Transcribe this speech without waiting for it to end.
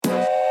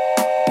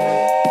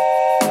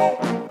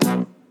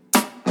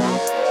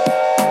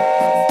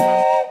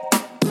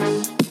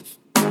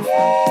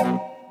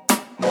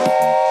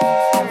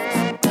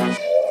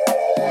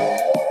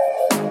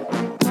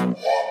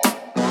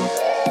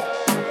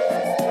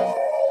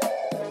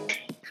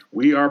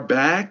We are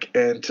back,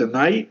 and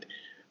tonight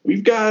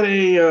we've got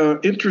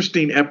a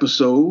interesting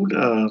episode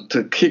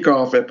to kick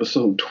off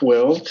episode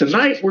 12.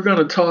 Tonight we're going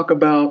to talk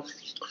about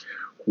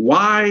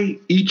why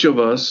each of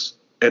us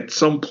at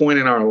some point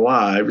in our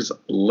lives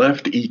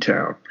left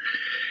E-Town.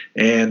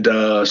 And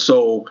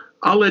so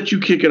I'll let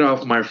you kick it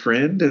off, my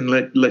friend, and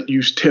let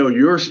you tell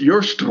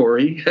your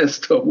story as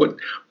to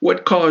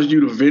what caused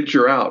you to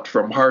venture out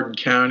from Hardin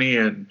County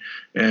and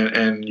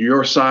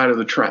your side of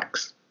the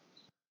tracks.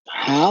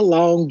 How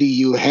long do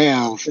you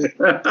have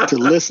to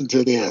listen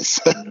to this?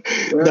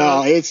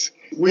 No, it's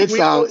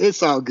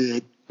all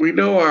good. We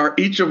know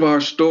each of our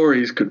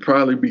stories could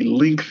probably be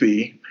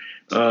lengthy,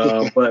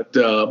 but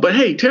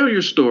hey, tell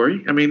your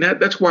story. I mean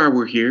that's why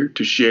we're here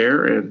to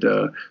share, and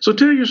so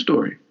tell your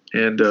story.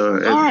 And all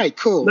right,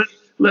 cool.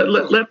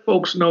 Let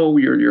folks know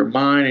your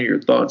mind and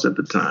your thoughts at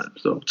the time.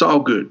 So it's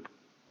all good.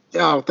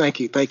 Oh, thank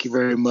you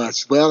very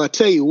much. Well, I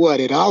tell you what,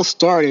 it all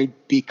started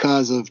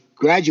because of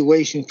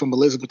graduation from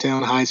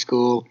Elizabethtown High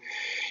School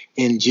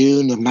in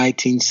June of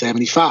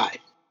 1975.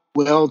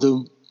 Well,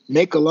 to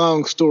make a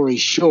long story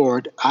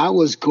short, I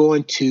was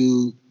going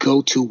to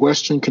go to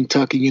Western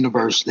Kentucky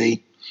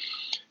University,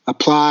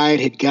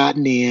 applied, had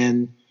gotten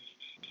in,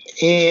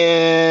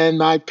 and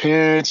my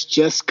parents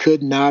just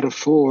could not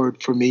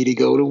afford for me to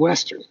go to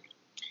Western.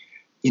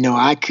 You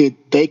know,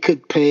 they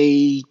could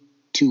pay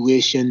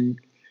tuition,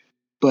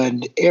 but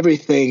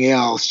everything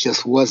else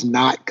just was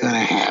not going to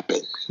happen.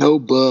 No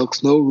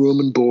books, no room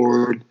and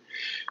board,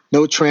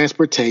 no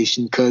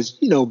transportation, because,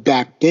 you know,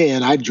 back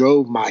then I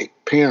drove my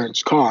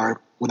parents'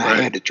 car when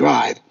I had to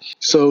drive.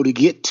 So to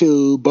get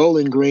to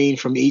Bowling Green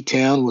from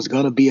E-Town was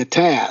going to be a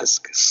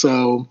task.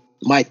 So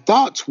my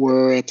thoughts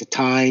were at the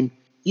time,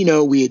 you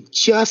know, we had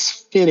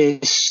just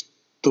finished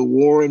the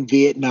war in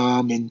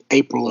Vietnam in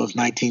April of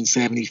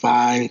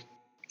 1975.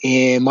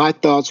 And my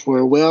thoughts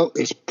were, well,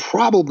 it's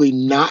probably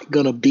not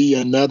going to be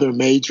another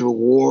major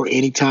war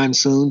anytime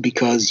soon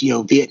because, you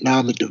know,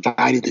 Vietnam had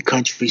divided the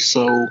country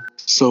so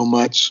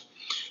much.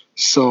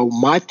 So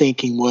my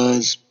thinking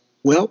was,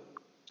 well,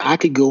 I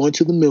could go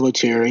into the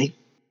military,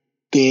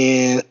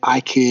 then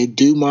I could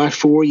do my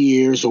 4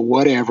 years or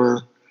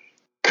whatever,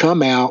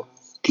 come out,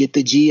 get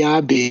the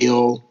GI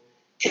Bill,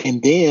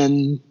 and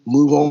then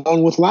move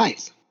on with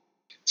life.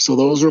 So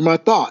those were my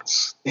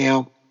thoughts.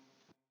 Now,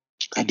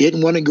 I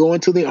didn't want to go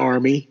into the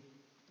Army.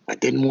 I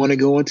didn't want to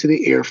go into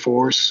the Air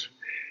Force.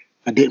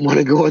 I didn't want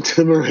to go into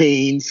the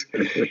Marines.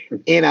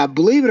 And I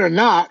believe it or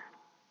not,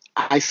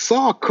 I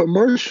saw a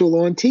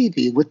commercial on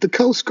TV with the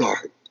Coast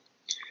Guard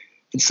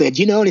and said,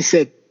 you know, and it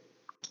said,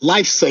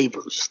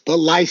 Lifesavers, the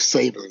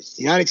Lifesavers,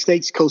 the United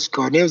States Coast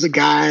Guard. And there was a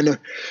guy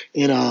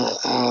in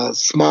a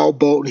small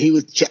boat, and he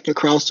was jetting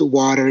across the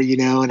water, you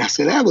know, and I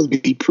said, that would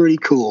be pretty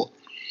cool.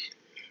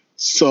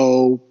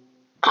 So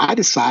I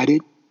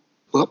decided,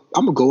 well,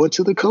 I'm going to go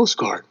into the Coast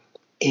Guard.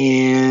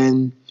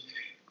 And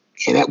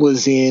that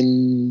was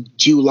in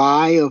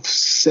July of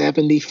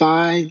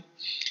 75.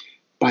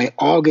 By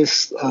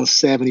August of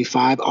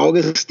 75,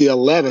 August the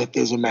 11th,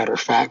 as a matter of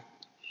fact,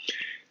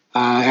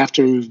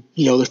 after, you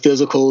know, the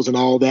physicals and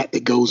all that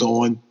goes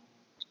on,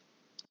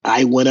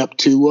 I went up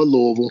to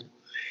Louisville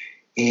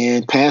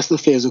and passed the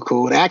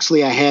physical. And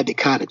actually, I had to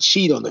kind of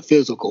cheat on the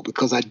physical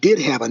because I did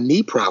have a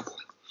knee problem.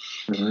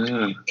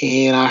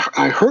 And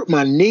I hurt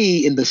my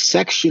knee in the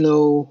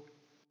sectional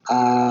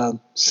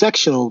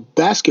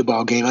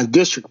basketball game, a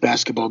district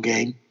basketball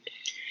game.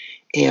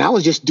 And I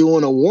was just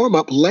doing a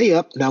warm-up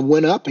layup, and I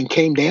went up and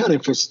came down,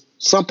 and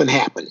something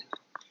happened.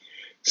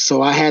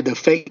 So I had to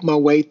fake my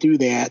way through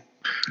that,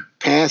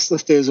 pass the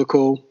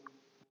physical,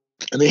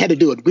 and we had to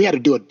do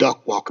a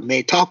duck walk, and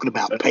they're talking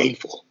about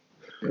painful.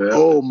 Yeah.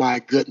 Oh, my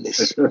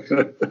goodness.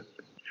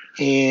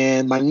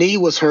 And my knee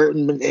was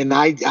hurting, and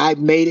I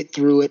made it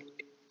through it.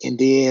 And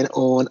then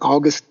on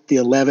August the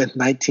 11th,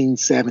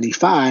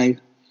 1975,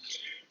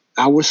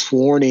 I was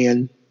sworn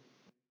in.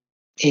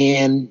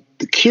 And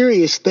the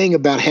curious thing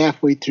about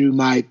halfway through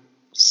my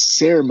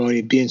ceremony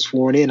of being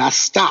sworn in, I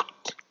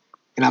stopped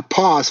and I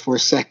paused for a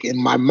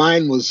second. My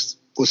mind was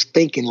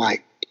thinking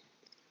like,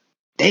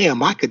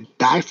 damn, I could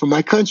die for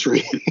my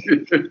country.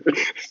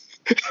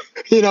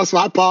 You know, so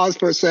I paused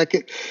for a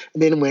second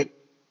and then went,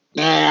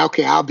 nah,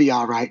 okay, I'll be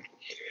all right.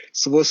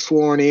 So I was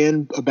sworn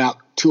in about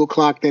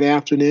 2:00 that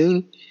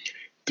afternoon.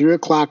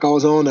 3:00, I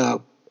was on a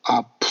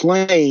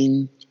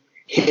plane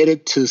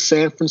headed to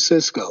San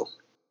Francisco.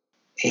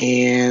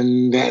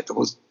 And that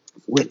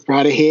went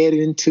right ahead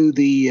into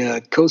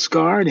the Coast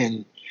Guard.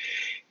 And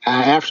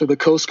after the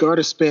Coast Guard,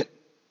 I spent,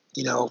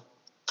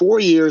 4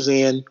 years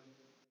in.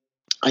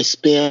 I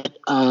spent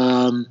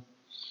 3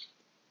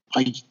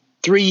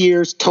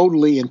 years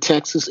totally in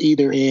Texas,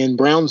 either in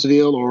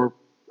Brownsville or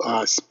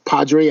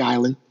Padre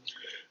Island.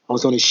 I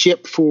was on a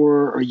ship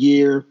for a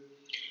year.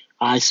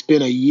 I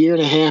spent a year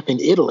and a half in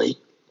Italy.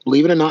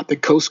 Believe it or not, the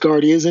Coast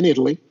Guard is in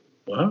Italy.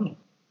 Wow.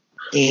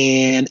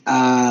 And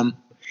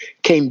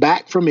came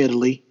back from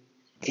Italy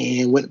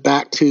and went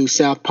back to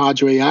South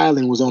Padre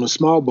Island, was on a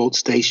small boat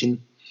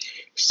station,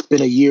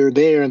 spent a year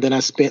there, and then I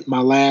spent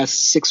my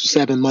last 6 or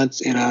 7 months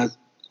in a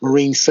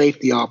Marine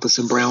Safety Office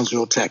in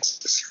Brownsville,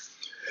 Texas.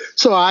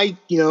 So I,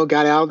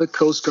 got out of the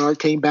Coast Guard,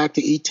 came back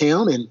to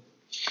E-Town,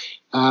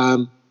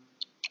 and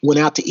went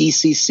out to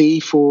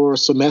ECC for a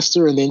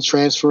semester and then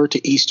transferred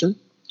to Eastern.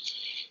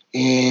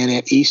 And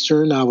at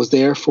Eastern, I was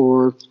there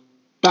for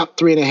about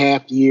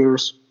 3.5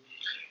 years.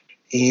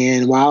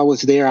 And while I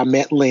was there, I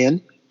met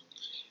Lynn.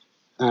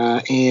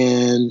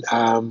 And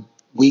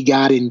we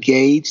got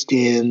engaged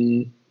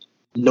in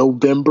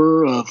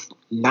November of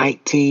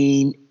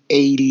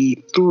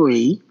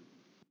 1983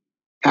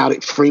 out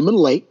at Freeman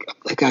Lake.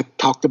 Like I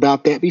talked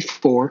about that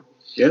before.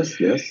 Yes.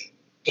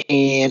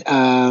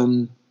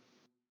 And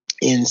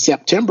in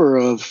September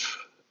of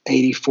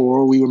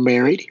 84, we were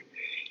married.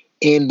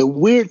 And the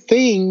weird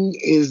thing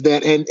is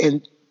that,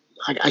 and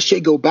I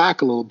should go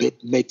back a little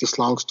bit, make this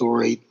long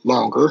story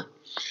longer,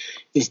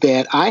 is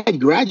that I had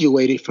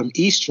graduated from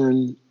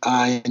Eastern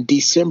in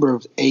December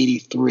of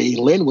 83.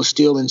 Lynn was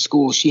still in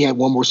school. She had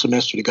one more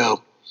semester to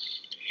go.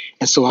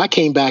 And so I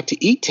came back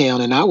to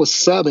E-Town, and I was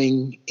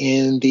subbing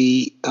in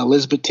the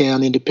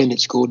Elizabethtown Independent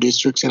School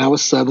Districts, and I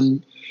was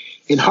subbing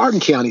in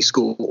Hardin County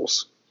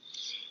schools.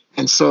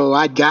 And so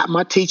I got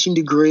my teaching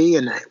degree,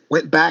 and I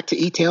went back to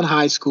E-Town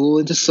High School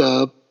and to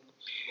sub.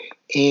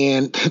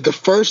 And the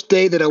first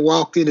day that I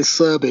walked in to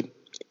sub at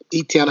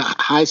E-Town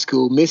High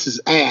School, Mrs.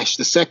 Ash,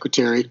 the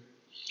secretary,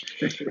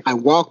 I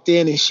walked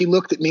in and she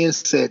looked at me and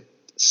said,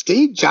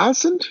 "Steve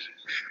Johnson?"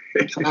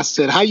 And I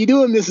said, "How you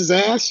doing, Mrs.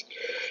 Ash?"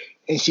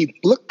 And she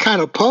looked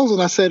kind of puzzled.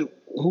 I said,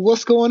 "Well,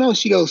 what's going on?"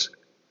 She goes,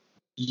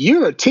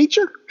 "You're a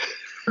teacher?"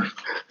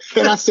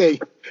 And I said,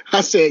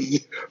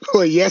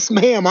 "Well, yes,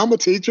 ma'am, I'm a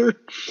teacher."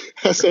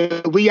 I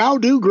said, "We all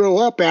do grow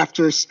up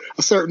after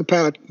a certain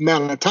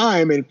amount of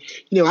time. And,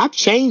 I've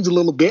changed a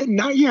little bit. And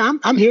now,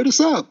 I'm here to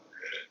sub."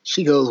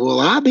 She goes, "Well,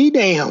 I'll be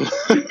damned."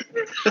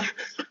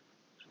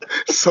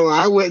 So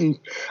I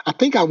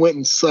think I went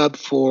and subbed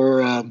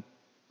for,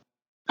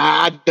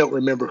 I don't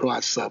remember who I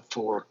subbed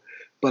for,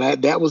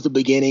 but that was the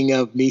beginning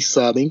of me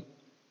subbing.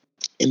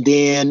 And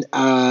then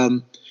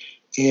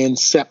in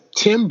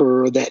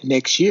September of that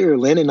next year,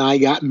 Lynn and I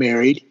got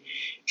married,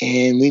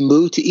 and we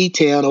moved to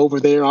E-Town over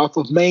there off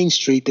of Main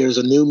Street. There's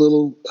a new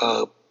little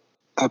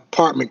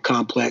apartment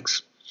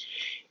complex.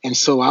 And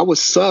so I was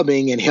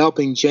subbing and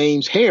helping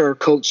James Hare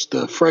coach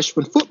the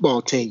freshman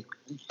football team.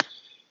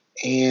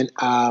 And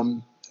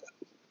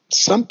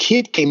some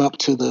kid came up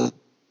to the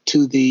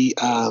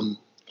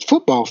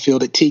football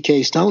field at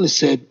TK Stone and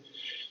said,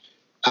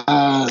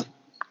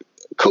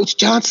 "Coach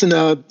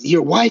Johnson,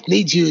 your wife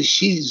needs you.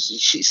 She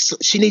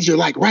needs you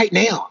like right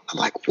now." I'm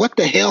like, "What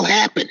the hell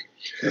happened?"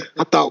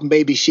 I thought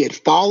maybe she had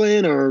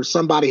fallen or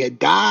somebody had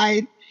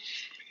died.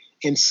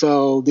 And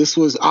so this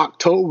was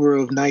October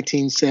of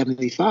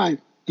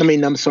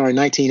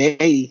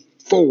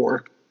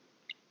 1984.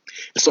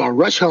 So I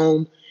rush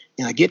home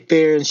and I get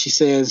there and she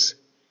says,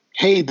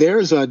 "Hey,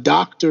 there's a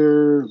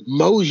Dr.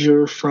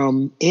 Mosier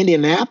from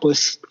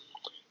Indianapolis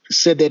who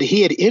said that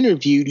he had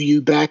interviewed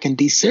you back in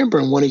December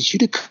and wanted you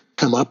to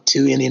come up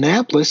to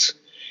Indianapolis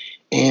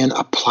and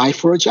apply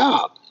for a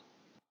job."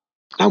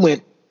 I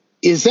went,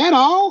 "Is that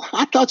all?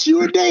 I thought you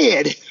were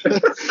dead."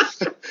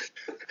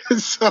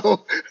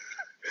 So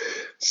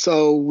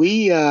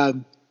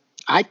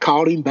I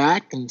called him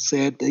back and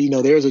said,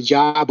 there's a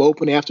job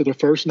open after the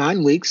first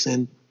 9 weeks.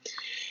 And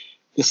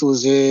this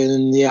was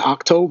in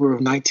October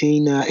of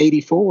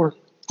 1984.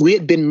 We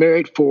had been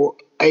married for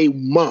a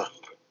month.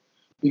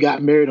 We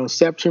got married on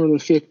September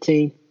the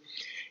 15th.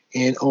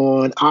 And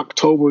on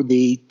October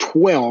the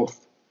 12th,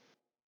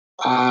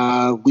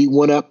 we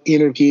went up,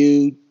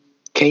 interviewed,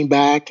 came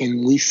back,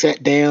 and we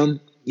sat down,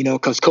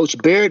 because Coach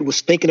Barrett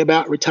was thinking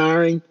about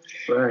retiring.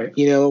 Right.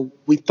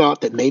 We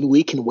thought that maybe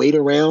we can wait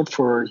around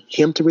for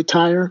him to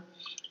retire.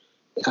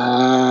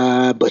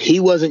 But he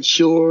wasn't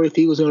sure if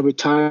he was going to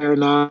retire or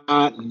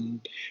not.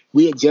 And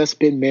we had just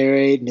been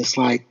married. And it's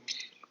like,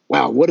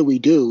 wow, what do we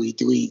do?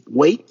 Do we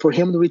wait for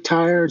him to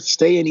retire,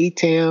 stay in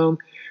E-Town,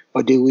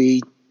 or do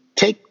we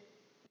take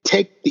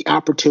the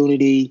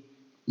opportunity,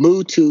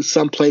 move to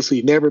some place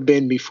we've never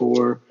been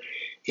before,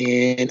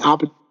 and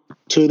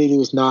opportunity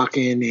was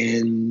knocking,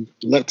 and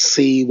let's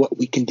see what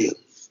we can do.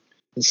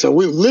 And so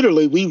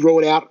we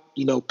wrote out,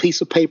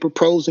 piece of paper,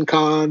 pros and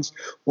cons,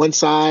 one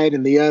side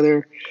and the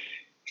other.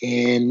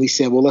 And we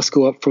said, well, let's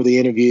go up for the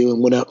interview,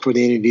 and went up for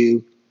the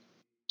interview.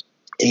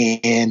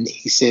 And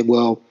he said,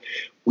 well,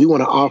 we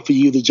want to offer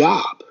you the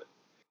job.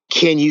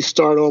 Can you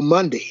start on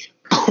Monday?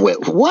 I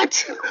went,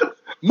 what?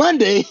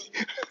 Monday?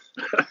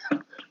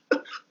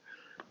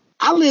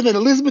 I live in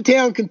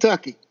Elizabethtown,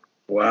 Kentucky.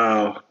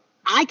 Wow.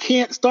 I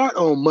can't start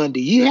on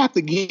Monday. You have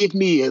to give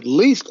me at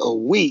least a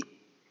week.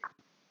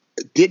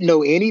 Didn't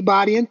know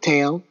anybody in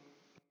town,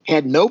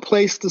 had no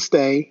place to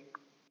stay.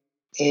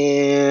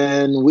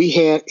 And we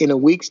had, in a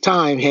week's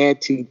time,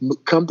 had to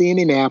come to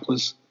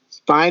Indianapolis,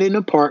 find an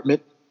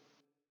apartment,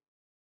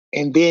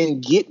 and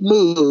then get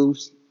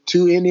moved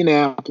to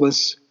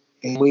Indianapolis.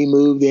 And we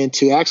moved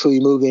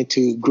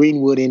into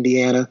Greenwood,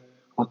 Indiana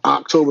on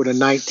October the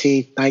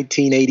 19th,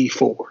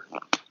 1984,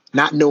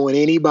 not knowing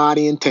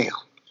anybody in town.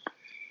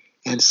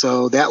 And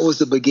so that was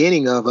the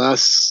beginning of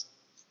us,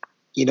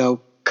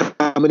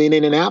 coming in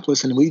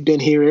Indianapolis, and we've been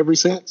here ever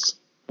since.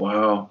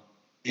 Wow.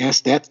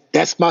 Yes,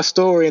 that's my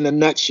story in a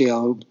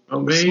nutshell.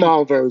 Amazing.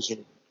 Small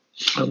version.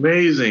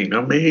 Amazing.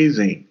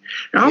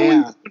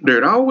 I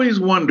always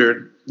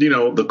wondered,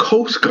 the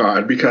Coast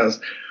Guard,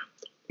 because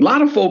a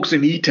lot of folks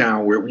in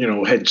E-Town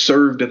were, had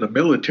served in the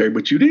military,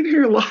 but you didn't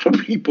hear a lot of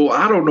people.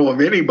 I don't know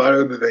of anybody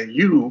other than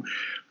you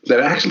that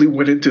actually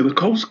went into the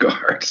Coast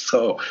Guard.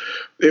 So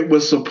it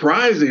was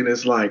surprising.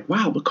 It's like,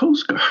 wow, the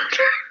Coast Guard.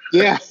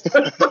 Yeah.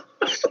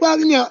 Well,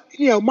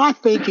 my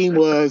thinking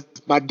was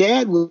my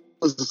dad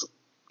was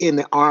in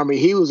the Army.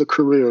 He was a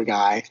career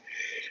guy.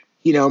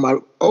 My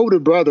older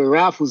brother,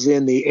 Ralph, was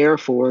in the Air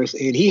Force,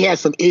 and he had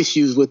some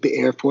issues with the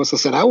Air Force. I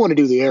said, I want to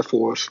do the Air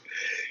Force.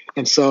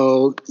 And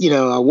so,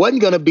 I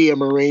wasn't going to be a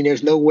Marine.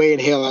 There's no way in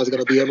hell I was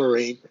going to be a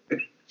Marine.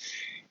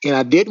 And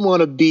I didn't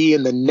want to be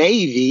in the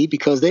Navy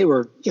because they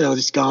were,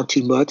 just gone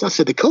too much. I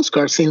said, the Coast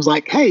Guard seems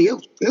like, hey,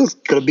 it was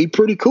going to be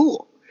pretty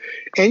cool.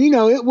 And,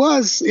 it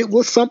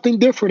was something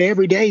different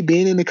every day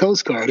being in the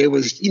Coast Guard. It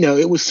was,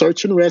 it was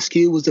search and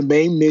rescue was the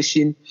main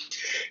mission,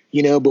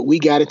 but we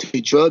got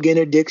into drug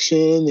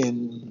interdiction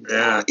and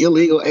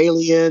illegal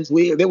aliens.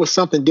 There was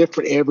something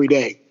different every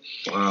day.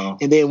 Wow.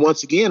 And then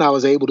once again, I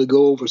was able to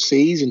go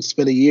overseas and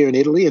spend a year in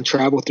Italy and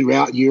travel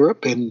throughout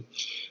Europe. And,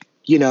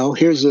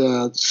 here's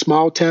a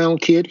small town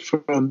kid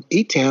from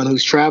E-Town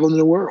who's traveling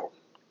the world.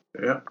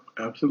 Yeah,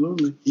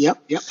 absolutely.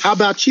 Yep. How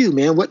about you,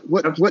 man?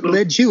 What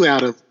led you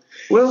out of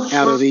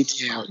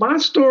E-Town? My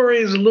story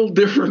is a little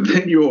different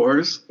than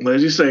yours.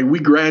 As you say, we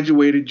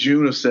graduated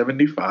June of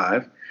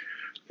 75.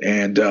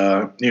 And,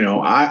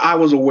 I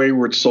was a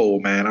wayward soul,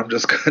 man. I'm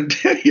just going to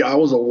tell you, I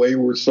was a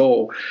wayward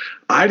soul.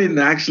 I didn't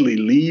actually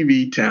leave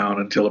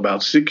E-Town until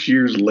about 6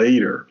 years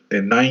later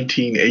in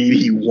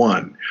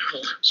 1981.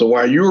 So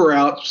while you were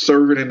out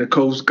serving in the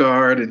Coast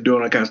Guard and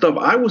doing that kind of stuff,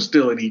 I was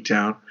still in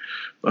E-Town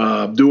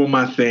doing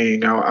my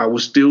thing. I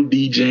was still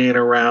DJing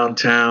around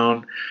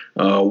town,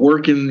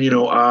 working,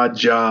 odd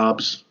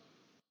jobs.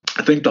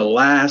 I think the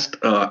last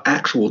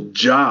actual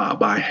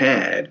job I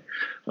had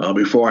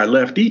before I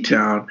left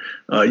E-Town,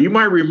 you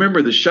might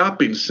remember the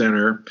shopping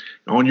center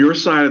on your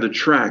side of the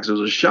tracks. There's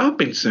a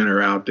shopping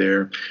center out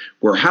there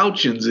where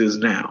Houchins is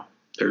now.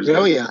 There's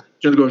the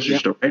grocery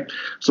store, right?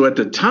 So at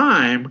the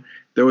time,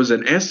 there was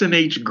an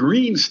S&H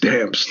green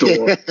stamp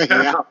store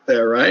out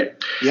there, right?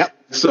 Yep.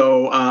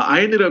 So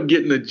I ended up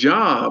getting a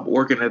job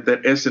working at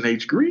that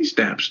S&H green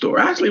stamp store.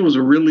 Actually, it was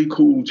a really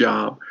cool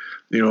job.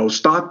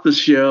 Stocked the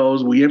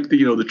shelves. We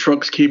emptied, the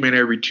trucks came in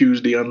every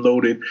Tuesday,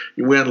 unloaded.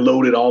 We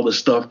unloaded all the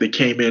stuff that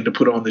came in to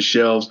put on the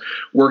shelves,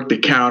 worked the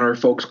counter.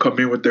 Folks come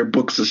in with their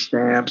books of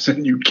stamps,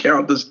 and you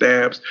count the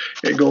stamps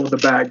and go in the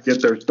back,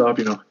 get their stuff.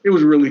 It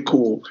was really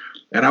cool.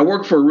 And I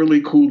worked for a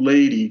really cool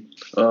lady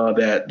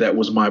that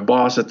was my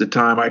boss at the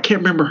time. I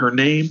can't remember her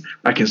name.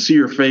 I can see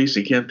her face.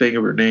 I can't think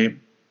of her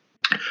name.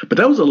 But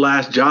that was the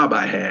last job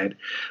I had,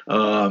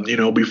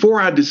 before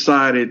I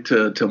decided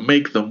to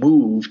make the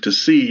move to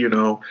see,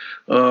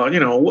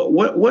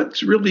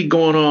 what's really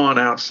going on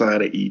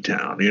outside of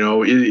E-Town.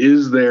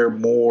 Is there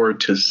more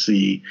to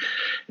see?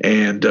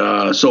 And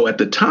so at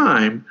the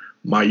time,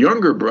 my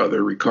younger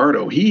brother,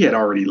 Ricardo, he had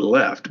already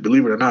left.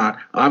 Believe it or not,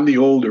 I'm the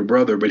older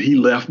brother, but he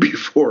left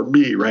before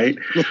me, right?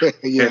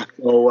 Yeah.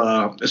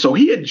 And so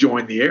he had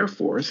joined the Air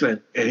Force,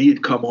 and he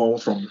had come home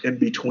from in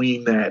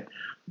between that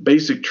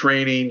basic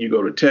training. You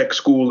go to tech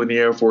school in the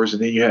Air Force,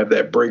 and then you have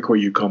that break where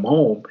you come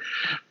home.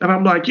 And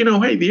I'm like,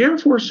 hey, the Air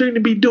Force seemed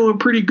to be doing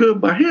pretty good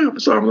by him.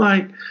 So I'm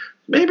like,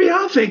 maybe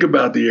I'll think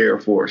about the Air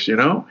Force,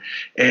 And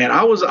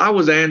I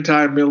was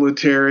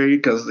anti-military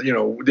because,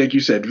 like you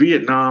said,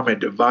 Vietnam had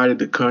divided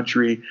the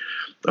country.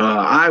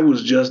 I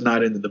was just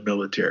not into the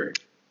military.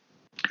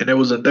 And there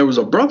was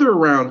a brother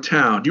around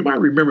town. You might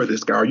remember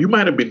this guy, or you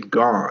might have been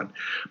gone.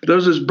 But there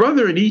was this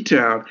brother in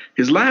E-Town.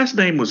 His last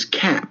name was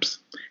Caps.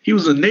 He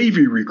was a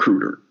Navy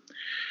recruiter.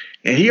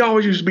 And he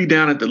always used to be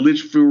down at the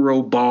Litchfield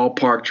Road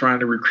ballpark trying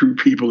to recruit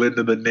people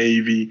into the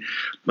Navy.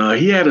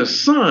 He had a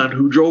son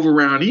who drove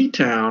around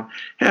E-Town,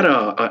 had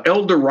a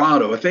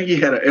Eldorado. I think he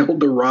had an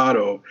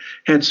Eldorado,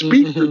 had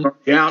speakers on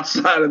the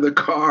outside of the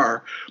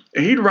car.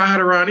 And he'd ride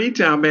around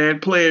E-Town, man,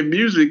 playing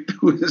music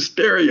through his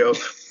stereo.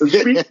 The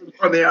speakers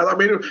on the outside. I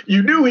mean,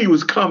 you knew he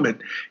was coming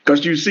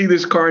because you see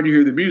this car and you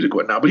hear the music,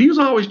 whatnot. But he was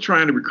always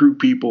trying to recruit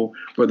people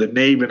for the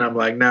Navy. And I'm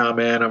like, nah,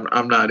 man,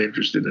 I'm not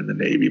interested in the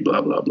Navy, blah,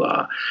 blah,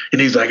 blah.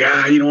 And he's like,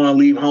 you don't want to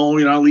leave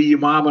home, I'll leave your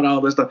mom and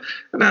all this stuff.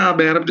 Nah,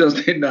 man, I'm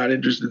just not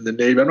interested in the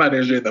Navy. I'm not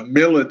interested in the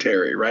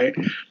military, right?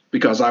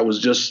 Because I was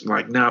just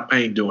like, nah,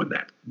 I ain't doing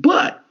that.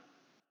 But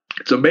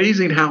it's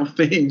amazing how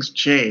things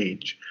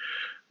change.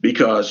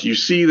 Because you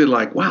see that,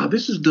 like, wow,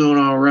 this is doing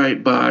all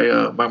right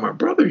by my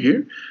brother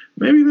here.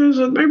 Maybe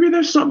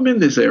there's something in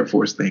this Air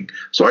Force thing.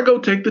 So I go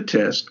take the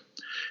test,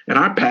 and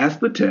I pass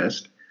the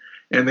test,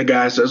 And the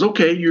guy says,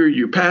 okay,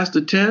 you passed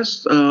the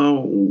test.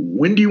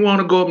 When do you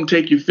want to go up and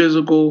take your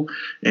physical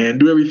and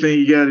do everything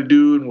you got to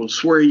do? And we'll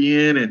swear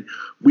you in and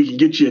we can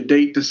get you a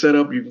date to set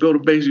up. You can go to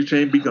basic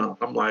training, be gone.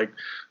 I'm like,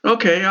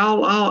 okay,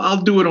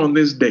 I'll do it on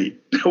this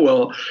date.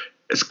 Well,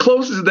 as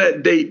close as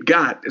that date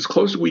got, as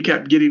close as we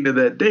kept getting to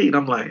that date,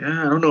 I'm like,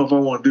 I don't know if I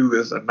want to do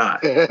this or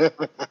not.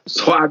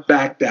 So I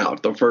backed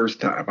out the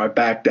first time. I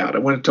backed out. I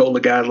went and told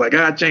the guys, like,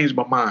 I changed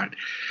my mind.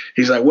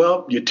 He's like,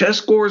 well, your test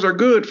scores are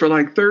good for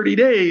like 30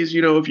 days,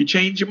 if you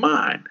change your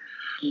mind.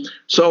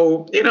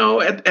 So,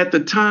 at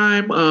the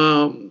time,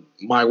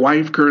 my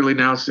wife, currently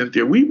now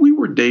Cynthia, we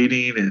were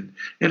dating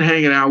and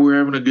hanging out. We were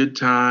having a good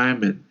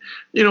time. And,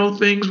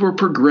 things were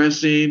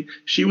progressing.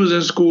 She was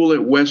in school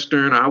at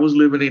Western. I was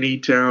living in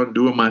E-Town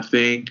doing my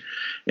thing.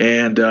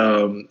 And,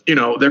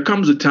 there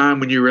comes a time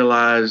when you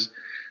realize,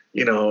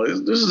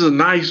 this is a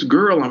nice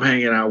girl I'm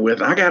hanging out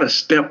with. I got to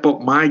step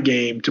up my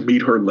game to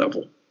meet her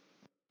level.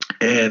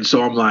 And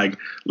so I'm like,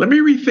 let me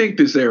rethink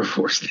this Air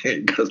Force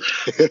thing because,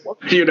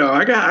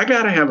 I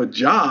got to have a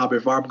job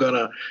if I'm going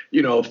to,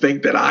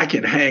 think that I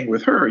can hang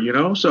with her,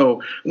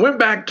 So went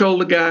back,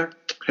 told the guy,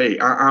 hey,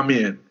 I'm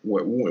in.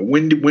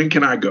 When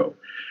can I go?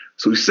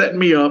 So he set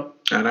me up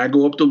and I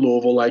go up to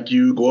Louisville like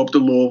you, go up to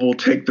Louisville,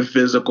 take the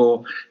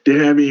physical.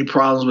 Didn't have any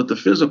problems with the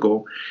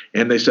physical.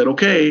 And they said,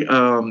 okay,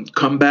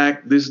 come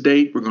back this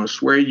date. We're going to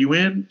swear you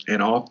in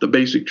and off the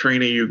basic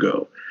training you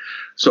go.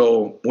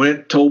 So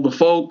went, told the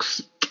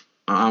folks,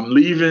 I'm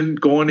leaving,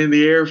 going in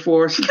the Air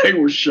Force. They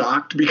were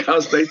shocked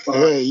because they thought.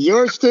 Hey,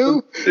 yours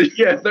too?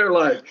 Yeah, they're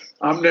like,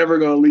 I'm never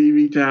going to leave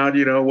E-Town,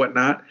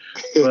 whatnot.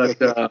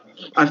 But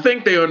I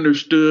think they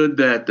understood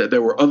that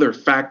there were other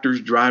factors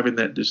driving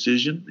that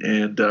decision,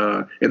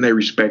 and they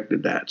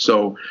respected that.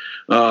 So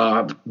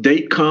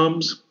date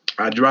comes.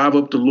 I drive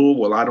up to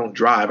Louisville. Well, I don't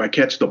drive. I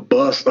catch the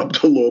bus up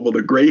to Louisville,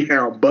 the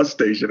Greyhound bus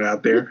station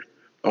out there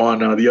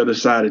on the other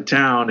side of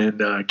town,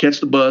 and catch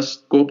the bus,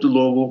 go up to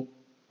Louisville,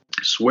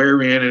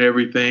 swear in and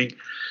everything,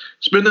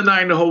 spend the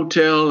night in the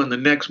hotel, and the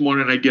next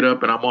morning I get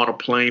up and I'm on a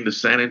plane to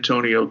San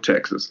Antonio,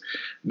 Texas.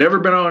 Never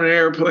been on an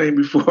airplane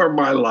before in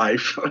my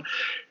life.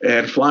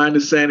 And flying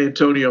to San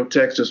Antonio,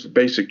 Texas for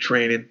basic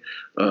training.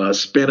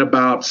 Spent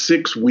about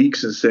 6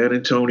 weeks in San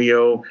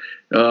Antonio.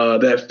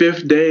 That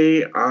fifth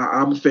day,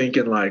 I'm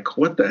thinking like,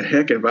 what the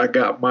heck have I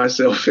got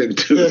myself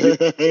into?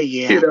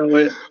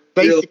 Yeah.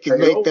 Basic can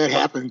make that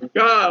happen.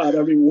 God,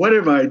 what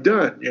have I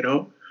done,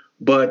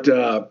 But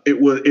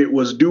it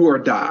was do or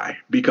die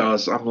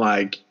because I'm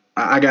like,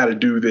 I got to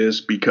do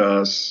this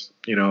because,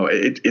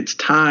 it's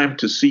time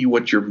to see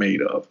what you're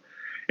made of.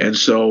 And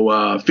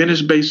so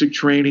finished basic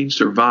training,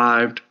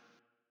 survived,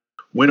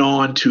 went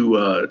on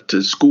to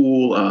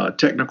school,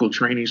 technical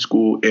training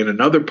school in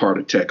another part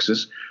of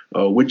Texas,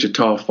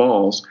 Wichita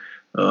Falls,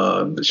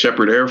 the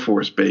Shepherd Air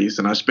Force Base.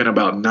 And I spent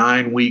about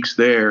 9 weeks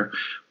there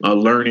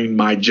learning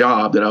my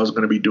job that I was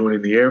going to be doing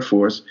in the Air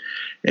Force.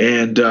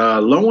 And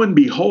lo and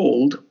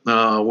behold,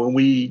 when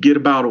we get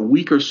about a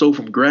week or so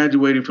from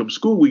graduating from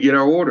school, we get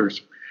our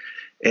orders.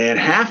 And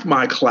half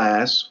my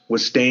class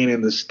was staying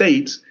in the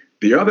States.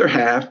 The other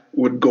half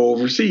would go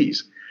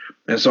overseas.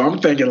 And so I'm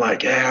thinking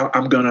like, yeah,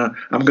 I'm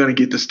gonna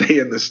get to stay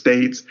in the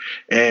States.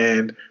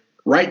 And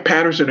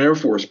Wright-Patterson Air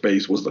Force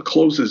Base was the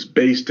closest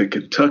base to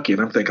Kentucky.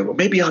 And I'm thinking, well,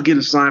 maybe I'll get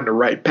assigned to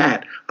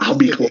Wright-Pat. I'll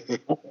be close,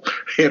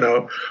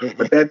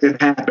 But that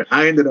didn't happen.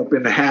 I ended up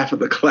in the half of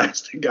the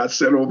class that got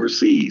sent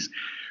overseas.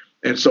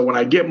 And so when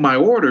I get my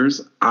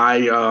orders,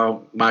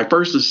 my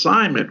first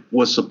assignment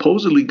was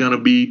supposedly going to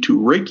be to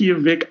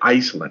Reykjavik,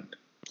 Iceland.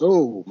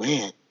 Oh,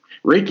 man.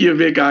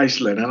 Reykjavik,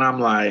 Iceland. And I'm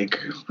like,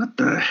 what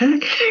the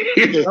heck?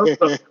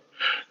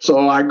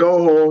 So I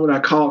go home and I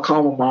call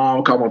my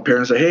mom, call my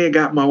parents, say, hey, I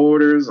got my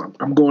orders.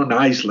 I'm going to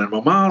Iceland.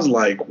 My mom's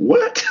like,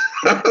 what?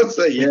 I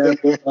say, yeah, I'm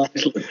going to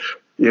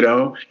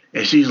Iceland.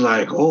 And she's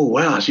like, oh,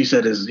 wow. She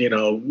said, you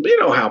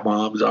know how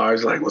moms are.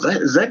 It's like,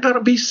 is that going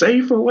to be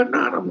safe or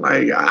whatnot? I'm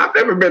like, I've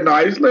never been to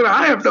Iceland.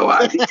 I have no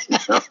idea.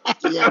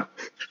 Yeah.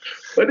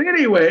 But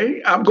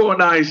anyway, I'm going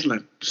to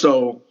Iceland.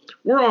 So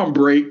we're on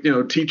break.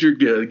 Teacher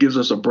gives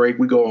us a break.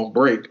 We go on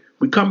break.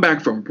 We come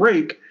back from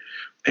break.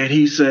 And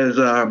he says,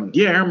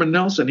 yeah, Airman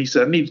Nelson. He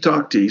said, I need to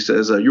talk to you. He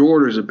says, your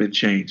orders have been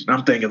changed. And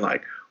I'm thinking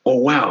like, oh,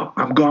 wow,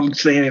 I'm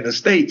staying in the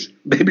States.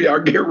 Maybe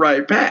I'll get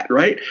Wright-Pat,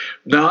 right?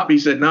 Nope. He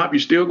said, nope, you're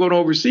still going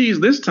overseas.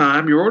 This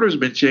time your order's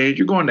been changed.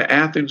 You're going to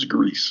Athens,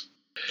 Greece.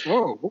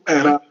 Oh, okay.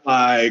 And I'm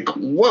like,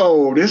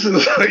 whoa, this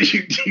is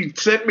you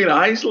sent me to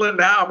Iceland.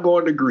 Now I'm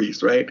going to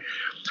Greece, right?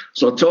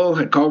 So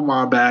I called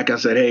mom back. I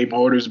said, hey, my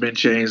order's been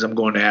changed. I'm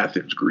going to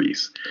Athens,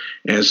 Greece.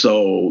 And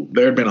so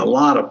there had been a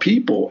lot of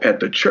people at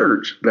the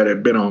church that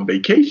had been on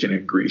vacation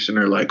in Greece. And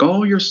they're like,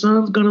 oh, your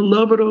son's going to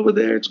love it over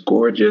there. It's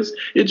gorgeous.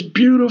 It's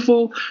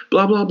beautiful,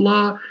 blah, blah,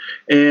 blah.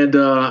 And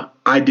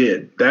I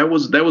did. That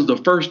was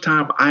the first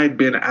time I had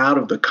been out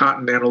of the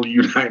continental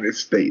United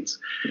States.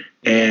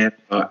 And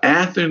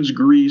Athens,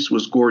 Greece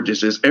was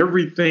gorgeous. It's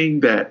everything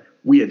that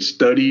we had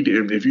studied.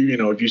 And if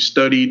you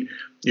studied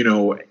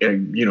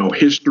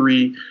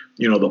history,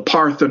 the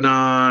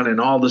Parthenon and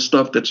all the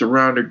stuff that's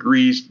surrounded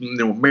Greece,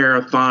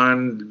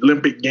 marathon,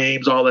 Olympic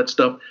Games, all that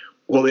stuff.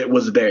 Well, it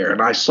was there.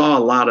 And I saw a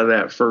lot of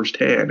that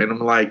firsthand. And I'm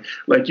like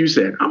you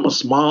said, I'm a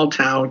small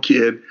town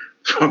kid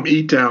from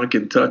E-Town,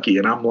 Kentucky.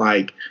 And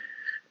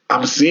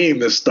I'm seeing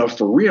this stuff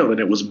for real. And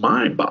it was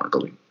mind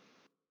boggling.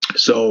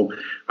 So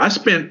I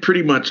spent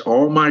pretty much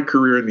all my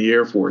career in the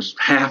Air Force,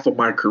 half of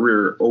my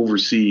career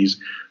overseas,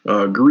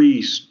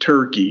 Greece,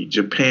 Turkey,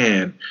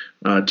 Japan,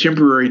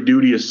 temporary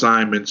duty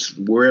assignments,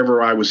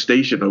 wherever I was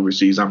stationed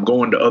overseas. I'm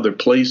going to other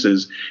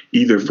places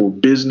either for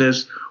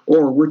business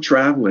or we're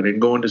traveling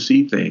and going to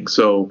see things.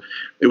 So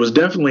it was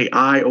definitely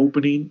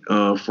eye-opening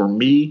for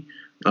me.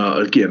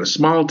 Again, a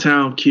small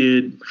town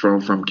kid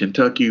from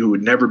Kentucky who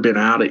had never been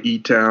out of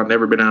E-Town,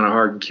 never been out of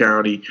Hardin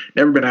County,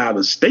 never been out of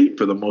the state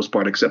for the most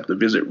part, except to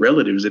visit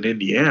relatives in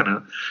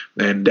Indiana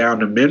and down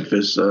to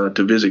Memphis to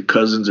visit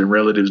cousins and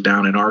relatives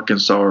down in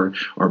Arkansas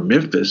or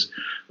Memphis.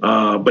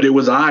 But it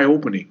was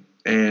eye-opening.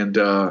 And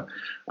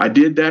I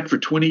did that for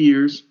 20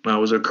 years. I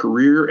was a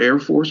career Air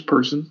Force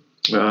person,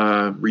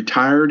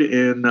 retired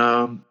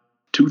in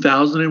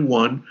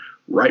 2001,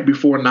 right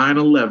before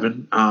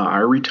 9/11. I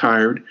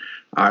retired.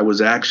 I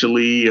was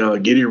actually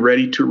getting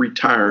ready to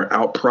retire,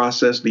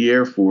 out-process the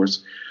Air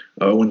Force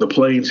when the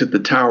planes hit the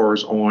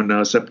towers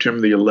on September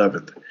the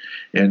 11th.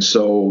 And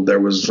so there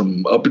was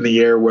some up in the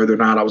air whether or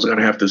not I was going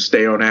to have to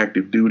stay on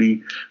active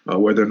duty,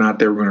 whether or not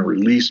they were going to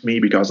release me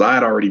because I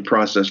had already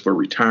processed for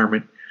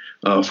retirement.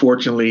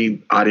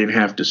 Fortunately, I didn't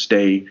have to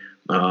stay,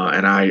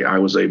 and I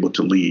was able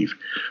to leave.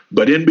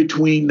 But in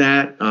between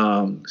that,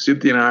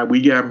 Cynthia and I, we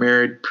got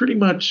married pretty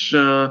much,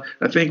 I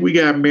think we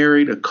got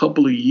married a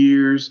couple of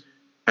years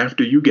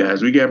after you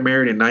guys. We got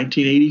married in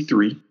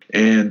 1983.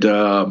 And,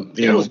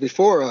 it was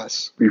before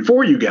us.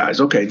 Before you guys.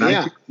 Okay.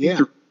 Yeah.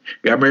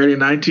 Got married in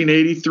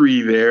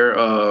 1983 there.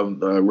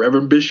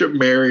 Reverend Bishop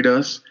married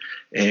us.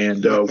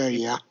 And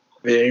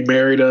they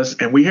married us.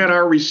 And we had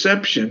our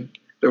reception.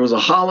 There was a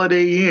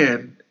Holiday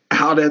Inn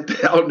out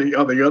on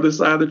the other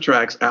side of the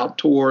tracks, out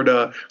toward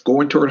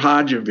going toward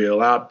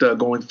Hodgenville, out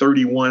going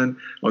 31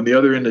 on the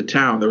other end of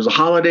town. There was a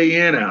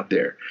Holiday Inn out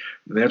there.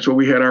 And that's where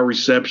we had our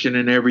reception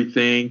and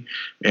everything.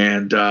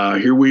 And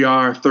here we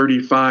are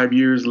 35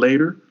 years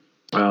later,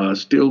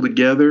 still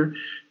together,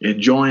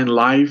 enjoying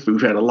life. We've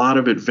had a lot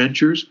of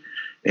adventures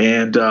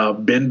and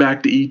been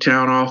back to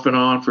E-Town off and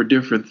on for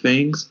different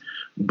things.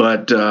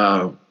 But,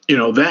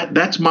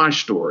 that's my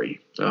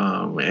story.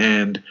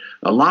 And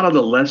a lot of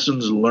the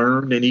lessons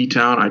learned in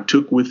E-Town I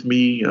took with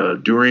me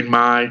during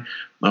my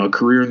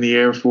career in the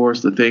Air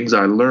Force, the things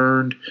I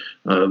learned,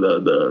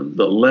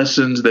 the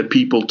lessons that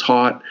people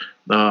taught.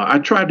 I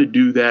tried to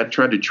do that,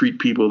 tried to treat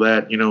people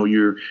that,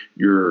 you're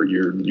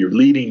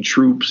leading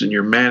troops and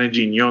you're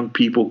managing young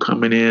people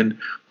coming in.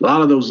 A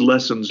lot of those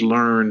lessons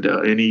learned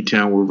in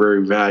E-Town were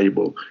very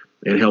valuable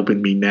in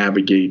helping me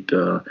navigate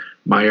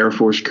my Air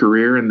Force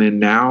career. And then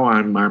now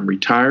I'm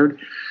retired,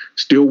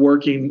 still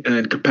working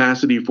in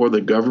capacity for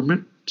the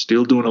government,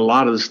 still doing a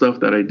lot of the stuff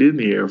that I did in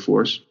the Air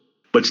Force.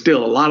 But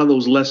still, a lot of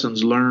those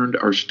lessons learned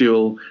are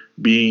still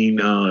being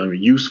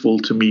useful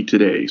to me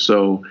today.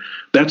 So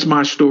that's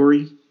my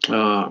story.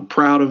 I'm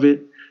proud of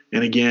it.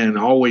 And again,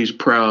 always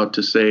proud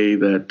to say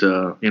that,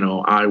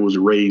 I was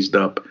raised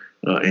up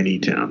in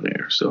E-Town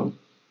there. So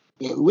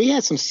we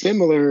had some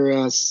similar,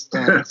 our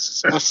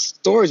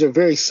stories are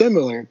very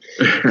similar.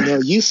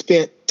 You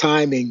spent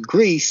time in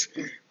Greece.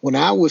 When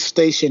I was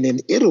stationed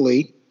in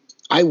Italy,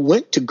 I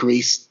went to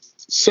Greece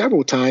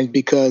several times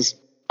because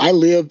I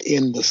lived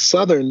in the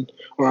southern,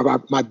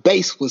 or my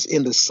base was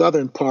in the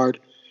southern part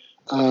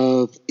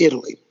of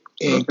Italy,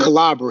 in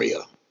Calabria.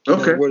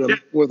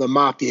 Where the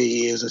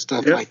mafia is and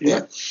stuff like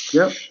that.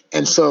 Yep.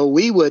 And so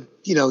we would,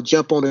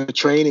 jump on a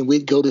train and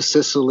we'd go to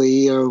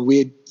Sicily, or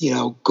we'd,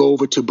 go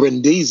over to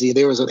Brindisi.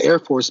 There was an Air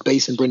Force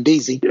base in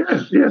Brindisi.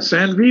 Yeah,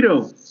 San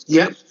Vito.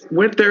 Yep.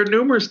 Went there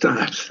numerous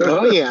times.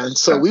 Oh, yeah. And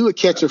so we would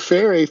catch a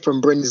ferry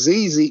from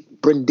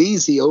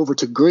Brindisi over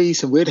to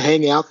Greece, and we'd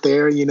hang out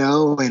there,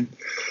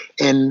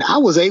 and I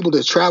was able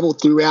to travel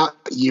throughout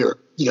Europe.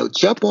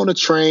 Jump on a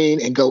train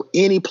and go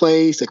any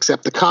place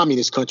except the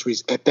communist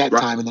countries at that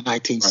time in the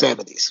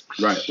 1970s.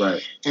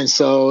 Right. And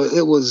so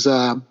it was,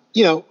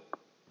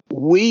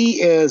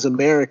 we as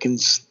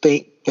Americans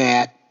think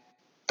that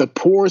the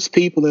poorest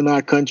people in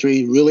our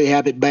country really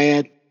have it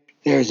bad.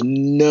 There's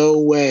no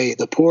way.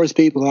 The poorest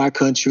people in our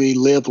country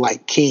live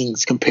like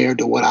kings compared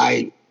to what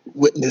I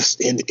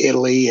witnessed in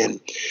Italy and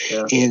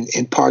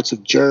in parts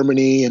of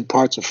Germany and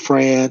parts of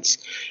France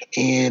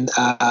and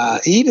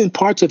even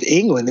parts of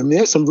England. I mean,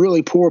 there's some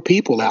really poor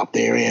people out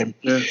there. And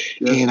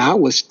I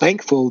was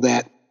thankful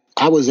that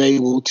I was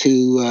able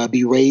to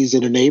be raised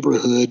in a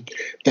neighborhood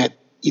that,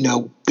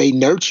 they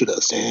nurtured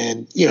us.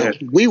 And,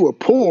 we were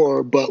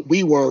poor, but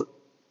we weren't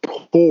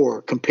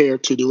poor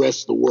compared to the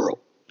rest of the world.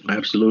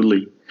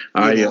 Absolutely.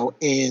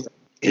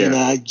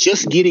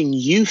 Just getting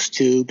used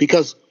to,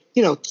 because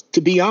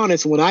to be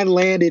honest, when I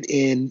landed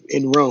in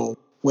Rome,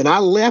 when I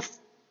left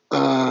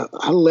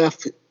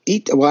Louisville.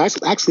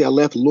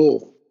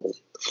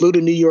 flew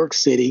to New York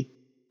City,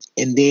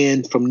 and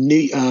then from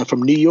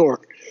New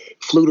York,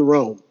 flew to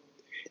Rome.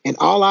 And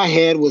all I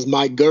had was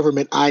my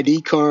government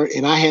ID card,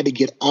 and I had to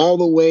get all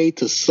the way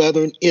to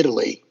southern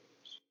Italy.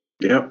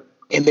 Yep.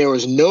 And there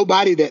was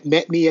nobody that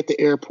met me at the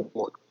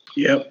airport.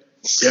 Yep.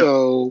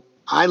 So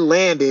I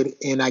landed,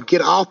 and I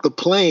get off the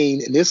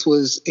plane, and this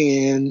was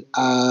in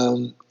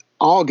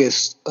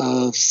August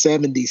of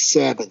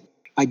 77.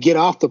 I get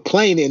off the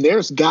plane, and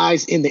there's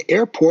guys in the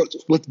airport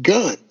with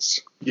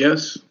guns.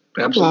 Yes,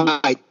 absolutely.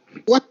 I'm like,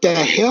 what the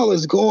hell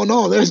is going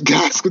on? There's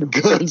guys with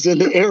guns in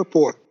the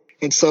airport.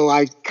 And so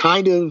I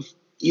kind of,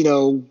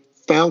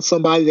 found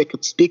somebody that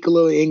could speak a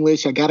little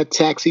English. I got a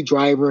taxi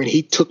driver, and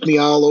he took me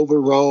all over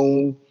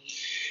Rome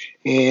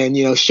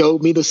and,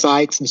 showed me the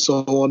sights and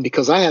so on,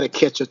 because I had to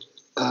catch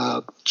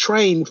a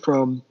train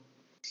from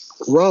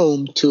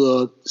Rome to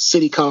a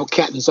city called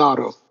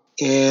Catanzaro.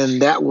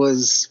 And that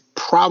was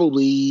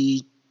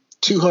probably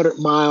 200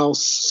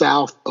 miles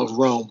south of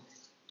Rome.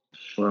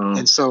 Wow.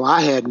 And so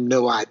I had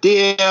no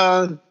idea.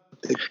 I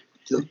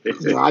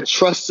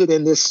trusted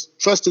in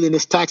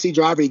this taxi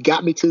driver. He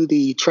got me to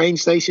the train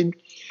station,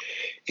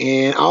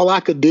 and all I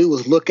could do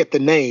was look at the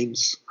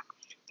names.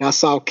 And I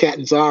saw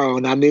Catanzaro,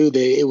 and I knew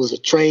that it was a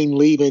train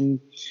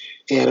leaving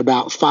at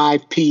about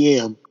 5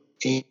 p.m.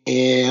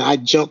 And I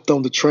jumped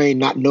on the train,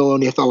 not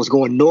knowing if I was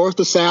going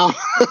north or south.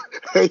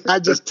 I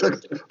just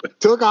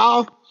took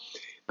off,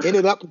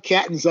 ended up in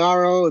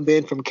Catanzaro, and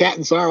then from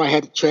Catanzaro I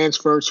had to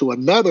transfer to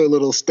another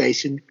little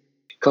station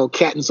called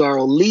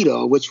Catanzaro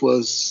Lido, which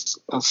was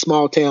a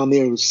small town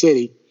near the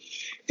city.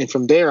 And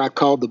from there I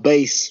called the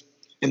base,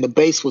 and the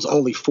base was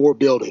only 4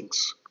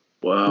 buildings.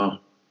 Wow.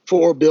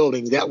 4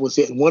 buildings, that was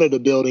it. And one of the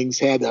buildings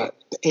had the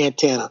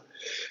antenna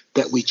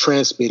that we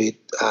transmitted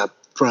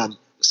from.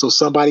 So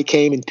somebody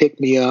came and picked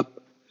me up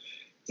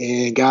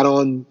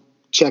and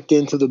checked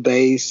into the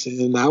base,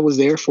 and I was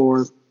there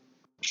for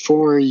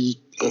a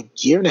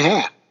year and a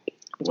half.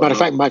 As a matter of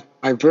fact, my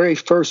very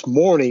first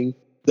morning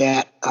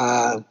that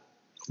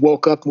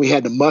woke up, and we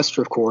had the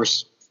muster, of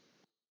course,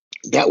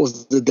 that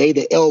was the day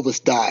that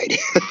Elvis died.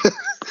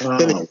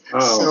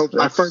 So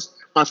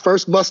my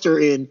first muster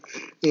in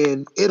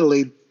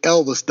Italy,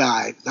 Elvis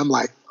died. I'm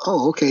like,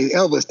 oh, okay,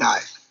 Elvis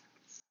died.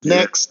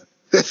 Next.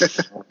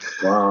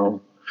 Wow.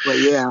 But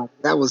yeah,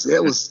 it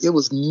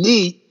was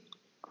neat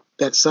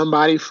that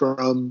somebody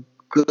from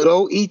good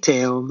old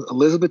E-Town,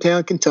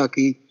 Elizabethtown,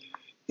 Kentucky,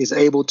 is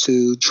able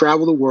to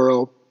travel the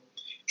world.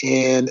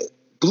 And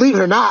believe it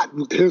or not,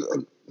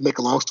 make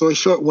a long story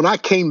short, when I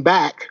came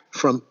back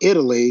from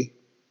Italy,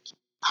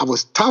 I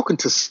was talking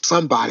to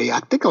somebody.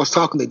 I think I was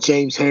talking to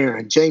James Hare,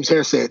 and James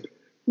Hare said,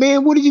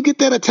 "Man, where did you get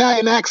that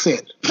Italian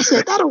accent?" I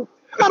said, I don't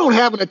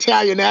have an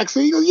Italian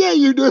accent. He goes, "Yeah,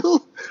 you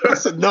do." I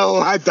said, "No,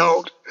 I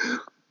don't."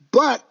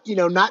 But,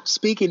 not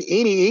speaking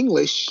any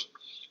English,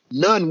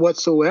 none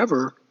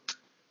whatsoever,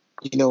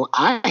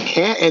 I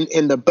had,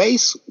 and the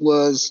base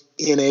was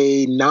in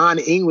a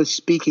non-English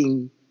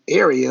speaking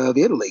area of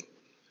Italy.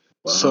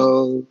 Wow.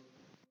 So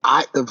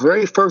the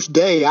very first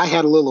day I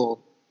had a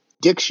little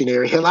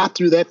dictionary. Hell, I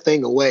threw that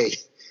thing away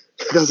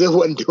because it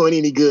wasn't doing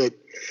any good.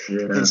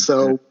 Yeah. And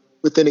so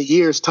within a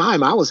year's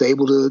time, I was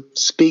able to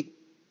speak,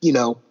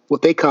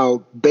 what they call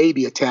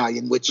baby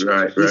Italian, which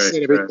we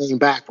said everything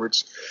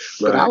backwards.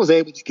 But I was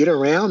able to get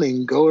around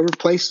and go every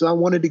place I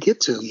wanted to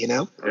get to,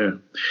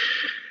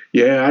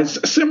 Yeah,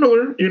 it's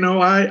similar.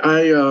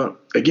 I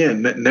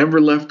again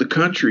never left the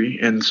country,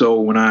 and so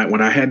when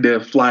I had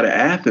to fly to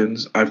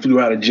Athens, I flew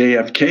out of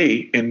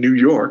JFK in New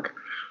York,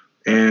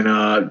 and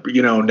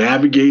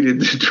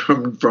navigated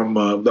from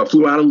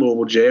flew out of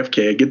Louisville,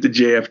 JFK. I get to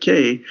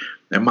JFK,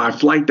 and my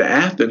flight to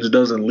Athens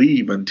doesn't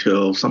leave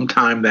until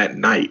sometime that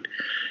night.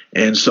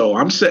 And so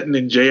I'm sitting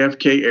in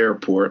JFK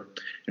Airport,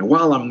 and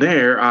while I'm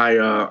there,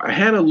 I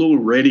had a little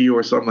radio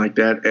or something like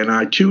that, and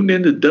I tuned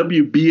into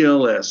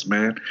WBLS,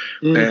 man,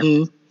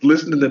 and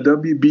listening to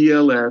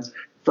WBLS.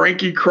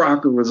 Frankie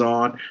Crocker was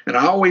on, and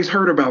I always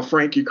heard about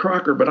Frankie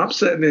Crocker, but I'm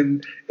sitting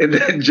in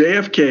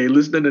JFK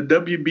listening to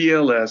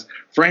WBLS,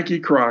 Frankie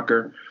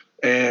Crocker,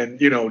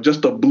 and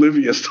just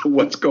oblivious to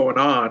what's going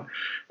on.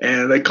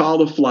 And they call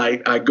the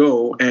flight. I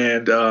go,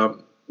 and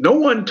no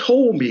one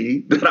told me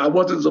that I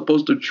wasn't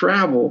supposed to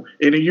travel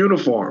in a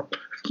uniform.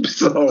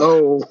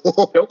 So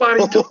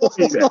nobody told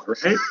me that,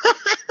 right?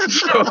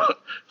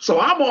 So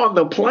I'm on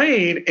the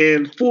plane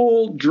in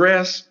full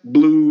dress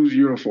blues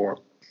uniform.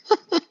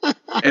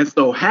 And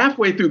so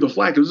halfway through the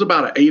flight, it was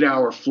about an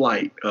 8-hour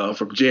flight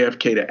from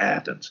JFK to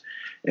Athens.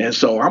 And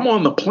so I'm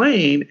on the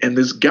plane, and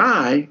this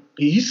guy,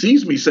 he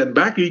sees me sitting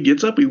back. He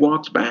gets up, he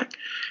walks back,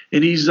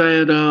 and he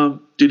said,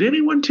 "Did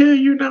anyone tell you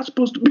you're not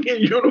supposed to be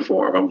in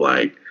uniform?" I'm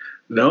like,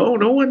 No,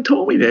 no one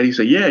told me that. He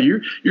said, "Yeah,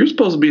 you're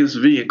supposed to be in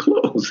civilian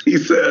clothes." He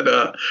said,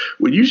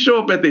 when you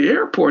show up at the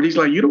airport, he's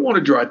like, you don't want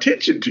to draw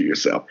attention to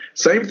yourself.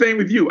 Same thing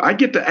with you. I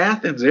get to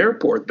Athens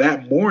airport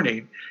that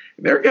morning,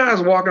 and there are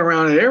guys walking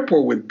around the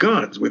airport with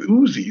guns, with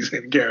Uzis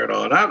and carrying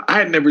on. I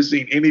had never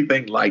seen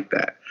anything like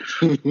that.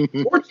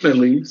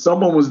 Fortunately,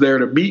 someone was there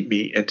to meet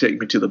me and take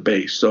me to the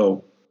base.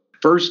 So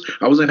first,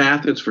 I was in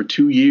Athens for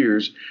 2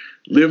 years.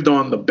 lived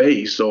on the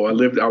base. So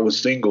I was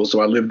single,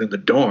 so I lived in the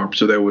dorm.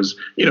 So there was,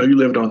 you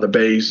lived on the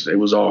base. It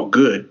was all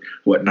good,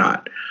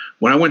 whatnot.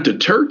 When I went to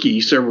Turkey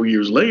several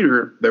years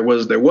later, there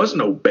was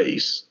no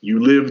base. You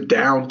lived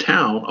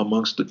downtown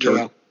amongst the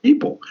Turkish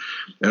people.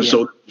 And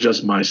so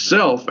just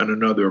myself and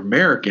another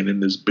American in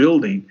this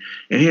building,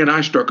 and he and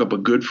I struck up a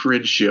good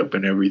friendship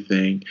and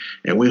everything,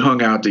 and we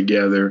hung out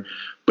together.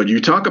 But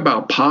you talk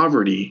about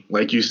poverty,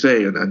 like you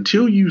say, and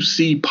until you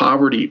see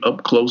poverty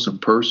up close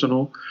and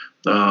personal,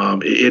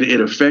 it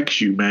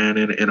affects you, man,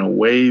 in a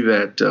way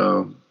that,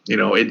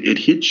 it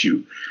hits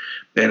you.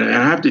 And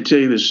I have to tell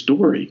you this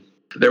story.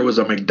 There was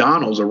a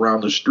McDonald's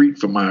around the street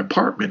from my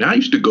apartment. I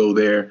used to go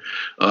there.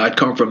 I'd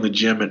come from the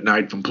gym at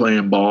night from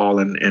playing ball.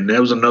 And that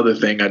was another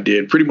thing I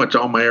did pretty much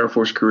all my Air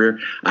Force career.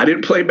 I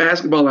didn't play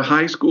basketball in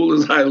high school,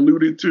 as I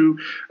alluded to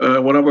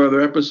one of our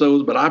other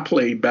episodes, but I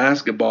played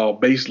basketball,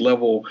 base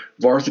level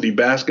varsity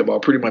basketball,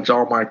 pretty much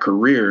all my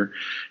career.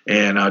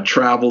 And I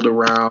traveled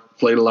around,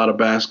 played a lot of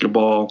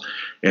basketball.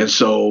 And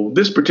so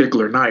this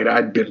particular night,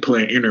 I'd been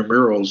playing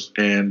intramurals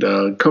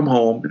and come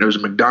home, and there was a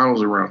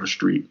McDonald's around the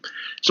street.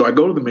 So I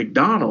go to the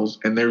McDonald's,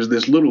 and there's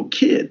this little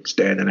kid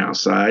standing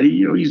outside.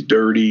 He's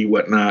dirty,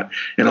 whatnot.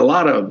 And a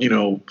lot of,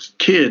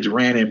 kids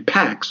ran in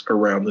packs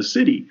around the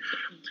city.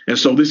 And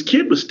so this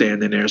kid was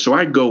standing there. So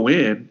I go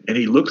in, and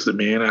he looks at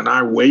me, and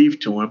I wave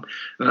to him.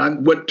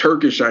 And what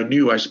Turkish I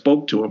knew, I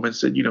spoke to him and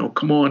said,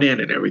 come on in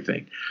and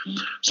everything.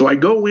 So I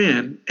go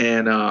in,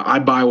 and I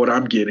buy what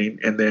I'm getting.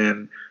 And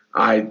then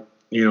I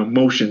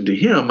motioned to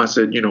him. I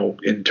said,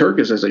 in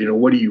Turkish, I said,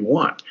 what do you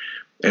want?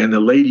 And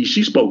the lady,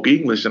 she spoke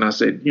English, and I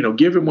said,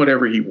 give him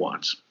whatever he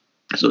wants.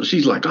 So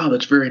she's like, oh,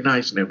 that's very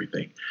nice and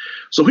everything.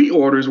 So he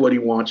orders what he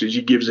wants, and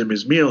she gives him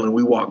his meal, and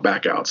we walk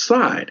back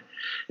outside.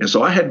 And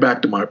so I head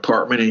back to my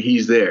apartment, and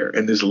he's there.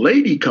 And this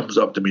lady comes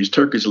up to me, this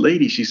Turkish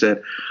lady. She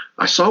said,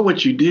 I saw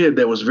what you did.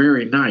 That was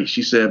very nice.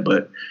 She said,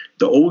 but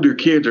the older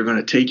kids are going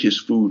to take his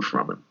food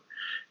from him.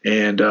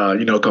 And,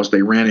 because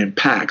they ran in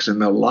packs,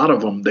 and a lot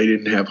of them, they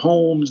didn't have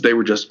homes. They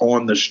were just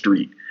on the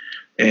street.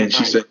 And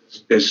she said,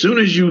 as soon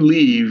as you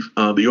leave,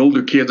 the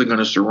older kids are going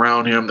to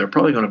surround him. They're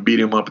probably going to beat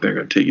him up, and they're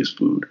going to take his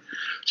food.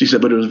 She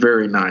said, but it was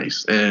very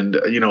nice. And,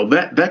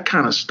 that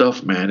kind of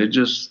stuff, man,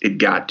 it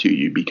got to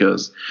you,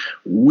 because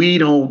we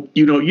don't,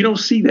 you don't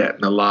see that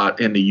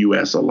in the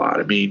U.S. a lot.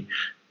 I mean,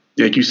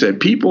 like you said,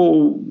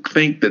 people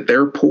think that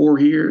they're poor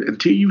here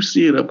until you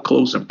see it up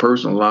close and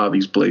personal. A lot of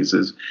these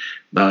places,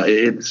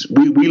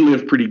 we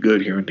live pretty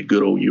good here in the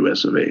good old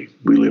U.S. of A.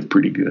 We live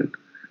pretty good.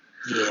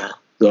 Yeah.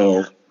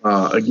 So.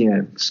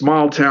 Again,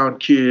 small town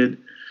kid,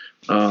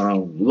 a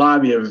lot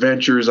of the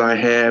adventures I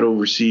had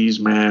overseas,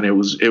 man, it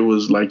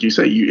was like you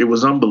say, it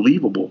was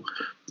unbelievable.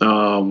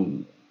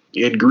 In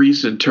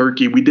Greece and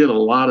Turkey, we did a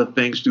lot of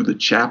things through the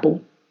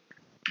chapel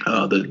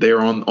that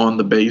they're on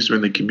the base or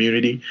in the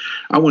community.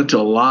 I went to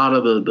a lot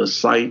of the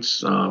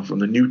sites from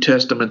the New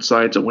Testament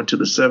sites. I went to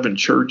the 7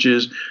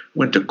 churches,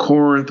 went to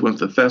Corinth, went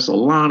to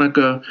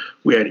Thessalonica.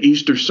 We had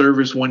Easter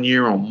service one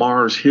year on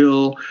Mars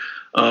Hill.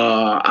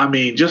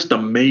 Just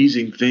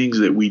amazing things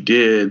that we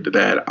did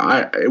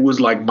that it was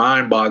like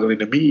mind boggling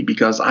to me,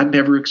 because I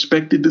never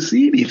expected to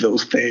see any of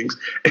those things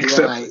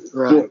except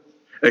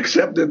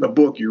in the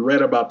book. You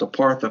read about the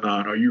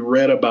Parthenon, or you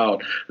read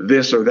about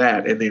this or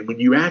that. And then when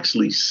you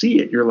actually see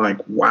it, you're like,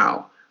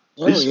 wow,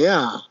 this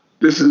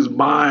is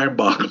mind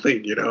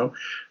boggling,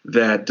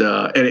 that,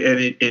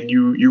 and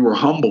you were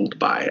humbled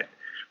by it.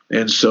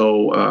 And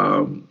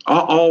so,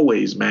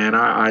 always, man,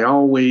 I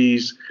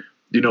always,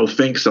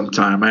 think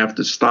sometime I have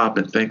to stop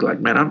and think like,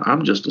 man,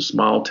 I'm just a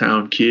small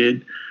town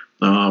kid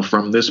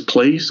from this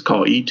place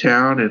called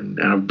E-Town, and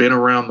I've been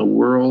around the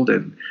world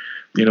and,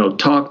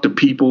 talked to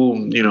people,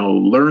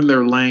 learned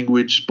their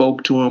language,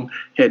 spoke to them,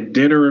 had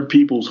dinner in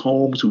people's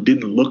homes who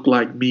didn't look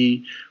like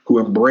me, who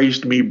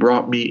embraced me,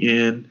 brought me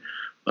in.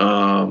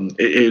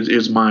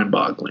 It's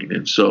mind-boggling.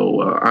 And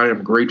so I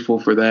am grateful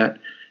for that.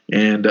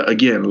 And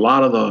again, a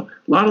lot of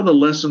the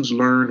lessons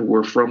learned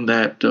were from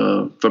that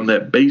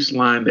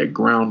baseline, that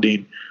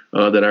grounding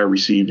that I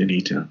received in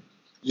E-Town.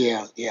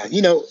 Yeah.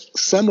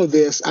 Some of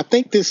this, I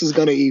think this is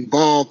going to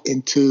evolve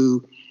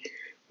into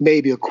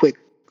maybe a quick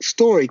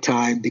story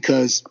time,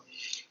 because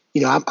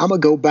I'm going to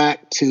go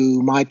back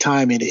to my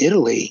time in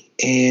Italy.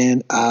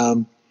 And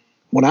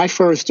when I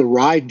first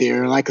arrived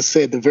there, like I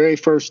said, the very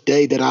first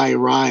day that I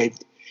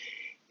arrived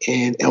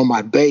on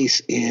my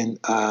base in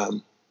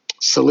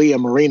Salia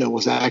Marina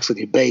was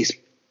actually the base.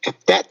 At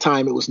that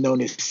time, it was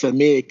known as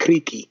Samir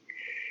Kriki.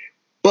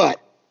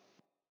 But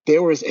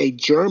there was a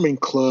German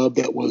club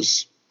that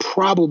was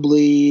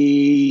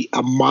probably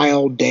a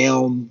mile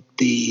down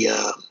the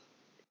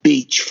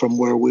beach from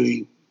where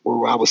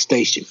I was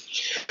stationed.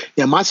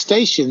 Now, my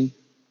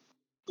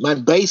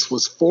base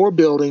was 4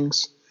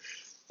 buildings.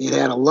 It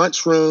had a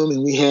lunchroom,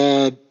 and we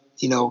had,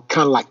 kind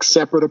of like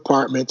separate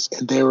apartments.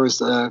 And there was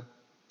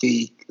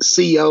the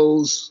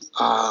CO's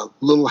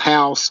little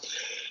house,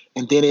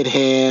 and then it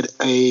had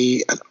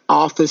an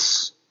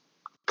office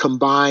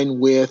combined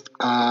with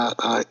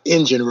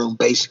engine room,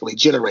 basically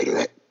generator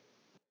that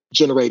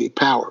generated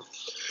power.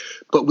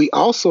 But we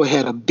also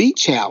had a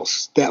beach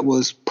house that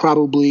was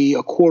probably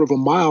a quarter of a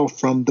mile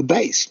from the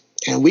base,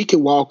 and we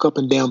could walk up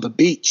and down the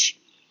beach.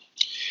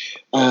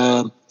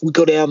 We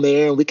go down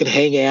there and we could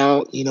hang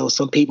out. You know,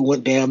 some people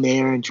went down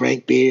there and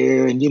drank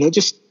beer and, you know,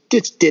 just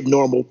did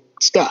normal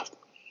stuff.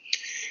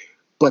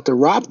 But there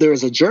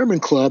was a German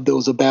club that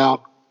was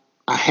about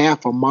a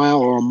half a mile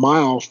or a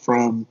mile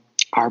from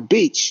our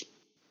beach.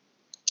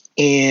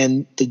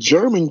 And the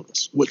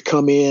Germans would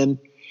come in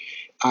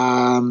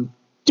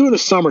during the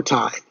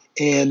summertime.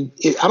 And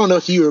I don't know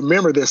if you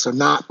remember this or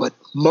not, but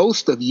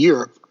most of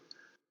Europe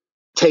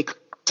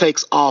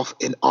takes off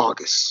in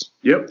August.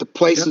 Yep. The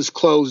places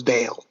close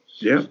down.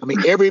 Yeah. I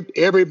mean,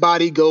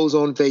 everybody goes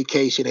on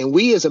vacation, and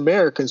we as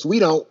Americans, we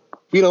don't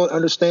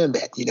understand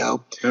that. You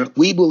know,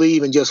 we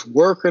believe in just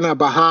working our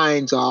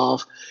behinds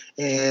off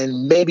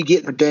and maybe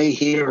getting a day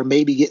here or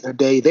maybe getting a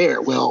day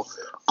there. Well,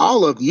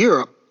 all of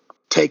Europe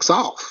takes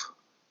off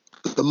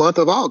the month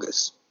of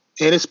August,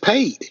 and it's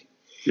paid.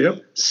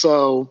 Yep.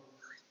 So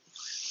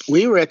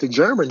we were at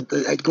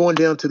going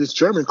down to this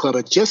German club.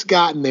 I'd just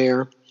gotten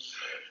there,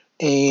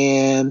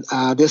 and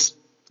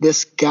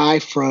this guy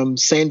from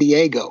San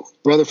Diego,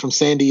 brother from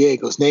San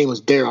Diego, his name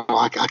was Daryl.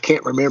 I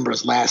can't remember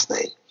his last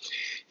name.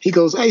 He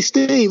goes, "Hey,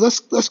 Steve,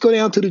 let's go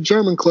down to the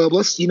German club.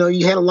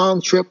 You had a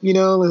long trip,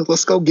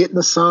 let's go get in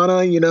the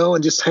sauna,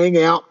 and just hang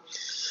out."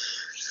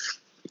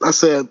 I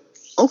said,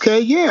 "Okay,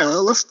 yeah,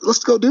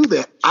 let's go do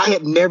that." I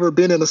had never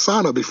been in a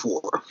sauna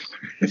before,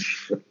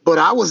 but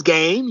I was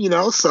game,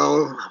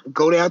 so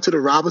go down to the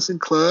Robinson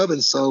Club.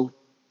 And so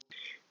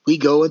we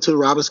go into the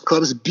Robinson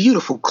Club. It's a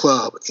beautiful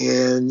club.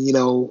 And,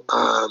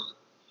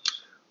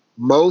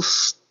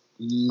 most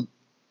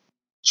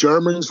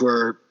Germans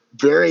were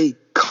very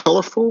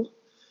colorful,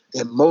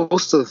 and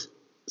most of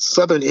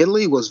Southern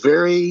Italy was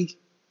very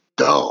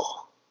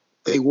dull.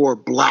 They wore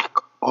black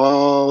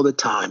all the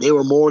time. They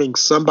were mourning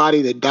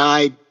somebody that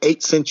died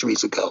 8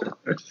 centuries ago.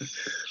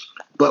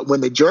 But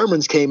when the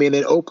Germans came in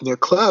and opened their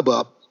club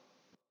up,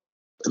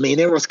 I mean,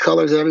 there was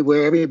colors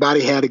everywhere.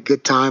 Everybody had a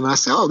good time. I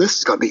said, "Oh, this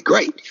is going to be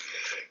great."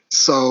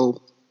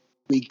 So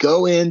we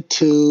go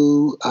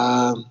into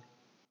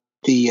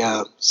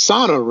the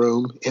sauna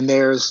room, and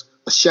there's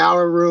a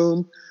shower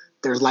room.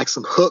 There's like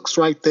some hooks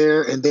right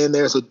there, and then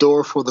there's a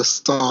door for the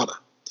sauna.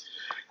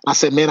 I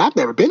said, "Man, I've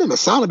never been in a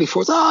sauna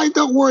before." So,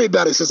 "Don't worry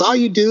about it." It says, "All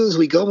you do is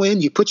we go in,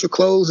 you put your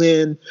clothes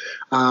in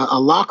a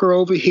locker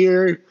over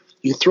here,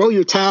 you throw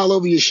your towel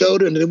over your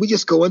shoulder, and then we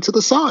just go into the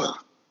sauna."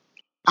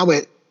 I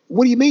went,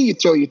 "What do you mean you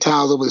throw your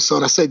towels over the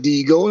sauna?" I said, "Do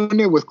you go in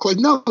there with clothes?"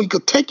 "No, you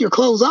could take your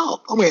clothes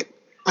off."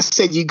 I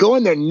said, "You go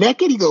in there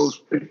naked?" He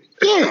goes,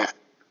 "Yeah."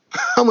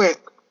 I went,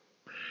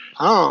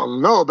 "I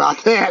don't know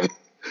about that."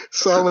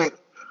 So I went,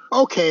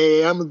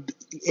 "Okay,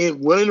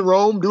 when in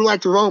Rome, do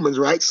like the Romans,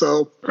 right?"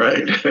 So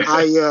right.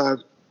 I,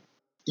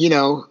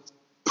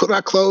 put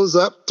our clothes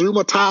up, threw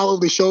my towel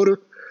over the shoulder,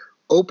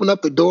 opened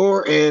up the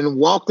door, and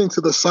walked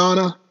into the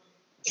sauna.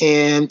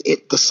 And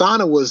the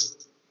sauna was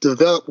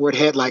developed where it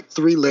had like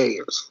 3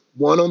 layers.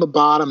 One on the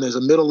bottom, there's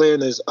a middle layer,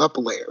 and there's an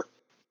upper layer.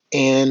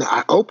 And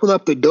I opened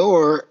up the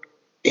door,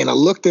 and I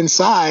looked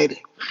inside,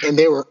 and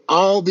there were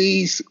all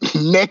these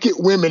naked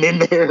women in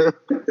there.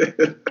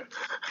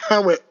 I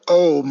went,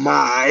 "Oh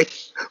my,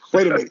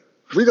 wait a minute.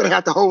 We're going to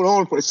have to hold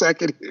on for a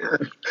second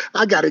here.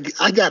 I got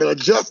to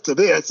adjust to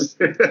this."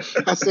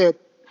 I said,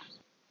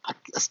 I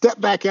stepped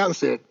back out and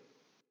said,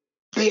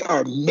 "They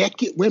are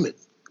naked women.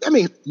 I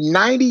mean,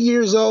 90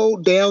 years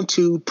old down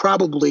to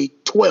probably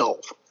 12.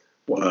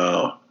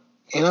 Wow.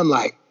 And I'm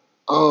like,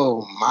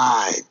 "Oh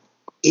my,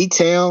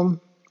 E-Town,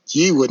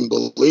 you wouldn't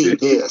believe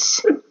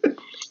this."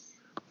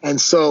 And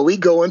so we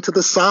go into the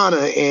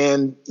sauna,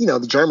 and, a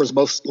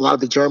lot of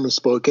the Germans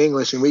spoke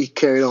English, and we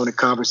carried on a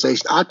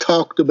conversation. I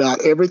talked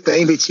about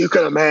everything that you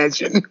can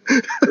imagine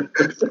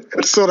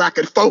so that I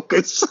could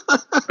focus.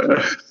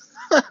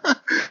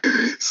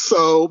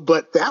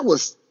 But that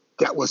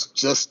was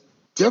just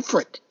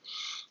different,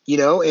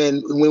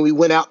 and when we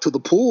went out to the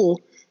pool,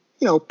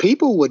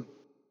 people would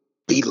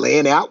be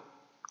laying out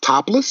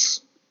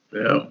topless.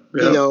 Yeah.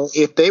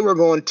 If they were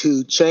going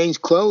to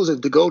change clothes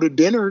and to go to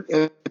dinner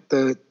at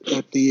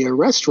the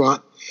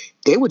restaurant,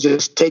 they would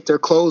just take their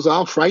clothes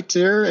off right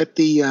there at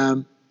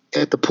the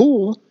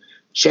pool,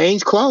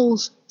 change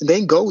clothes, and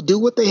then go do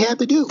what they had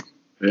to do.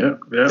 Yeah.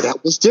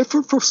 That was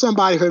different for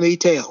somebody from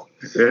E-Town.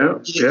 Yeah.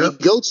 You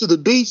go to the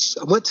beach.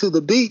 I went to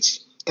the beach,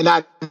 and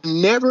I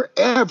never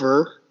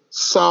ever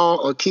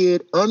saw a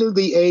kid under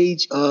the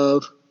age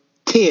of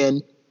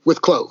 10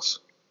 with clothes.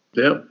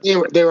 Yeah.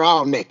 They were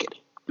all naked.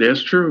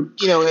 That's true.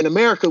 In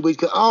America, we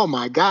go, "Oh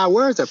my God,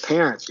 where's the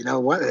parents?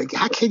 What?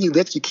 How can you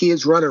let your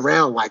kids run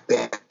around like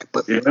that?"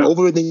 But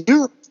over in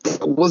Europe,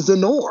 that was the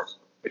norm.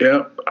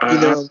 Yeah.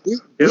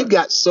 We've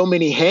got so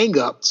many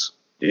hang-ups.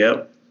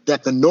 Yeah.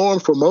 That the norm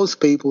for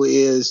most people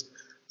is,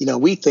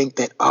 we think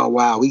that, "Oh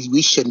wow,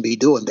 we shouldn't be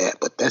doing that,"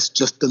 but that's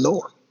just the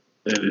norm.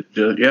 And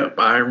yep,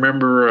 I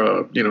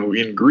remember,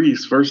 in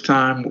Greece, first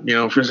time,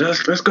 friends,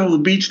 let's go to the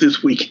beach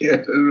this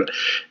weekend.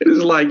 It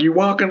is like you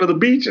walk into the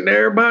beach and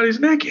everybody's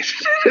naked.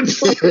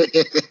 It's like,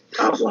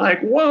 I'm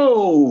like,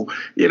 whoa,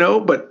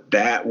 but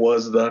that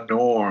was the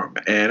norm.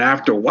 And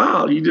after a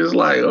while, you just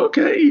like,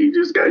 okay, you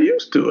just got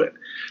used to it,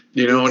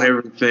 and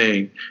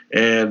everything.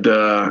 And,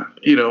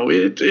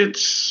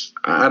 it's,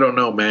 I don't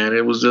know, man.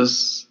 It was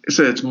just,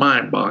 it's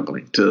mind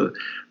boggling to,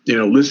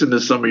 listen to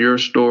some of your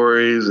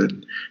stories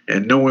and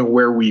knowing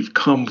where we've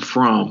come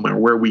from and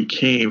where we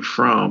came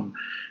from.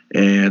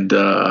 And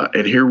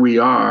here we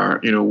are,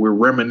 we're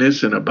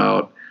reminiscing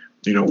about,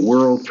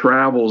 world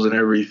travels and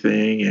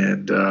everything.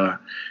 And,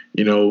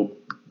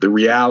 the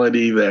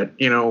reality that,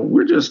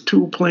 we're just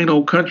two plain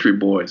old country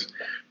boys,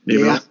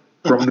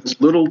 from this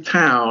little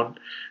town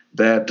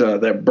that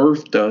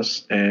birthed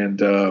us.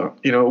 And,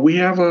 we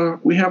have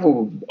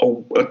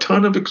a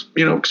ton of,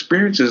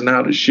 experiences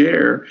now to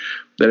share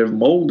that have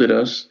molded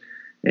us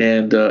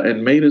and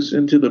made us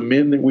into the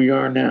men that we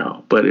are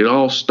now. But it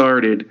all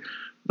started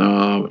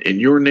in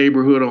your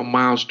neighborhood on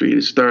Miles Street.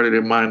 It started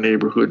in my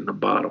neighborhood in the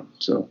bottom.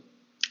 So,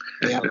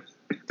 yeah,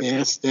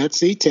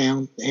 that's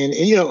E-Town.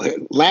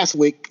 And last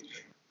week,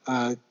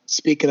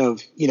 speaking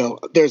of,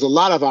 there's a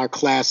lot of our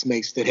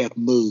classmates that have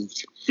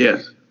moved.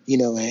 Yes.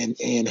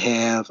 And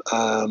have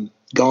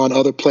gone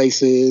other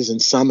places,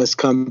 and some has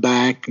come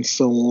back and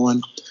so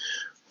on.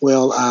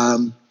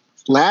 Well,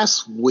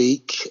 last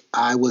week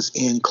I was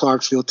in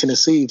Clarksville,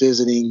 Tennessee,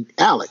 visiting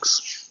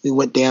Alex. We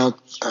went down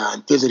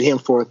and visited him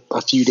for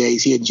a few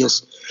days. He had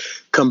just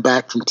come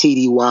back from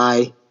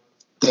TDY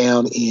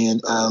down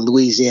in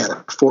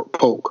Louisiana, Fort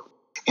Polk.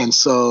 And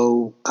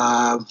so,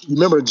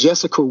 remember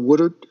Jessica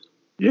Woodard?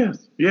 Yeah.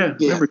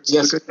 Remember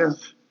Jessica? Yeah.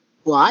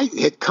 Well, I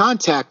had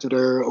contacted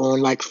her on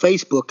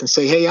Facebook and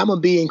say, hey, I'm going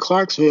to be in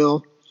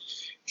Clarksville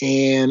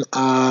and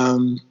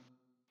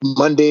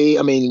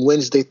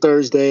Wednesday,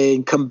 Thursday,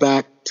 and come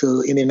back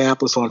to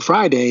Indianapolis on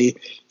Friday.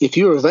 If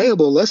you're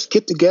available, let's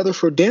get together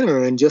for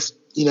dinner and just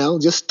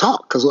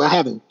talk. Cause we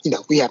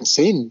haven't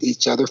seen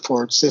each other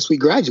since we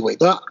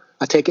graduated. Well,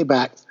 I take it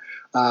back.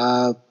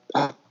 I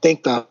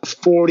think the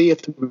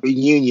 40th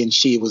reunion,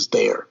 she was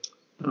there,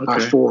 our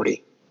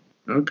 40.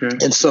 Okay.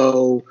 And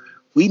so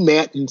we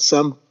met in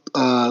some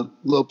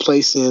little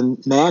place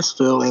in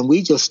Nashville, and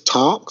we just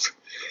talked.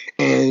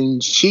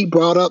 And she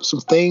brought up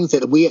some things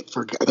that we had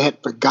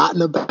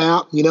forgotten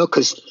about,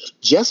 because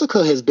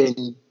Jessica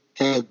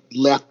had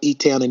left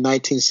E-Town in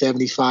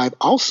 1975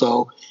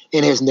 also,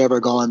 and has never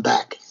gone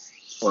back.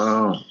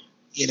 Wow.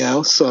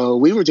 So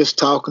we were just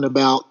talking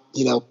about,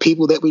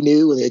 people that we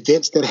knew and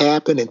events that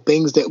happened and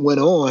things that went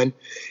on.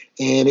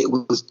 And it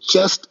was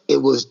just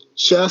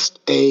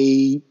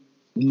a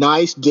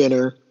nice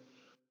dinner.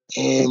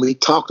 And we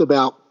talked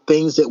about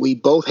things that we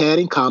both had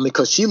in common,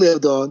 because she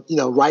lived on,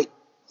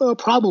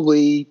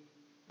 probably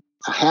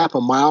a half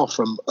a mile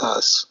from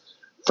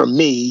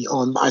me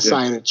on my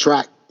side of the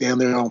track down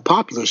there on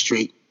Popular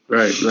Street.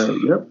 Right,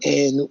 yep.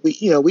 And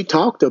we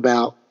talked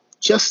about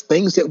just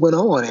things that went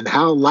on and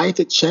how life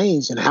had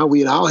changed and how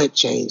we all had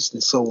changed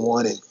and so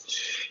on.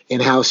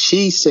 And how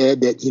she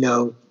said that,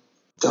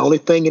 the only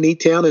thing in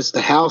E-Town is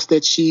the house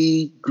that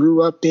she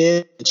grew up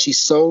in, and she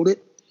sold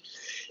it.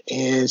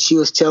 And she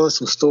was telling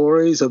some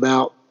stories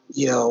about,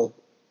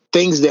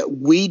 things that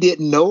we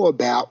didn't know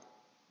about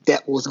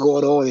that was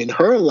going on in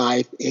her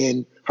life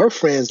and her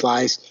friends'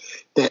 lives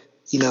that,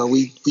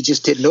 we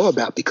just didn't know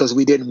about because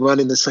we didn't run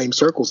in the same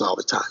circles all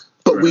the time.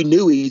 But we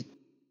knew each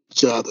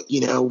other.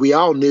 We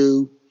all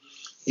knew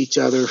each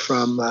other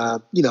from,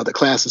 the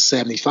class of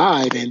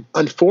 75. And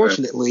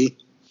unfortunately,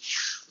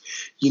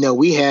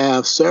 we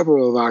have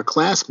several of our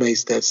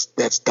classmates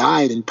that's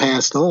died and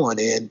passed on.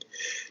 And,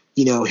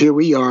 here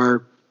we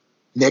are.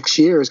 Next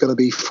year is going to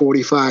be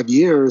 45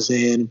 years.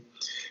 And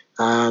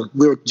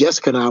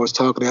Jessica and I was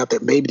talking about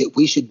that maybe that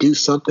we should do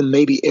something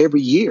maybe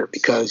every year,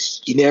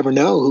 because you never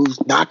know who's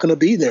not going to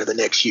be there the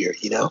next year,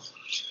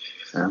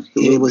 And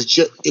it was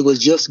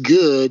just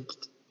good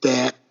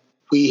that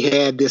we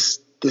had this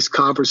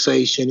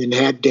conversation and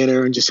had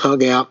dinner and just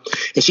hung out.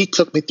 And she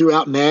took me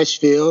throughout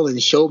Nashville and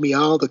showed me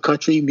all the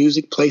country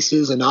music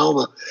places and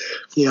all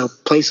the,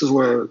 places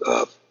where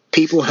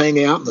people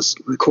hang out in the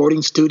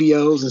recording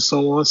studios and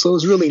so on. So it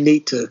was really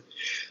neat to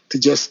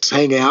just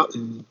hang out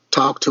and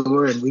talk to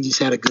her, and we just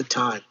had a good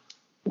time.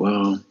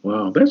 Wow,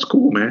 that's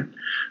cool, man.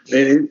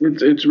 And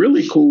it's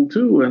really cool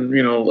too. And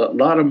a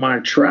lot of my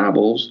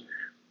travels,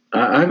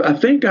 I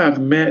think I've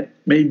met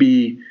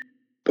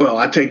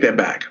I take that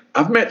back.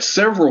 I've met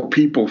several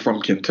people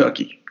from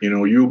Kentucky.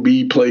 You'll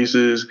be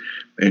places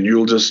and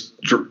you'll just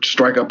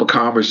strike up a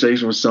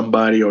conversation with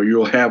somebody, or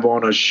you'll have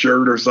on a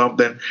shirt or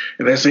something,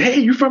 and they say, hey,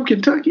 you from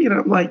Kentucky? And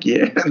I'm like,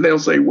 yeah. And they'll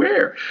say,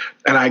 where?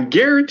 And I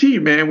guarantee,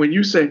 man, when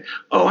you say,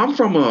 oh, I'm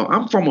from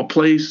a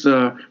place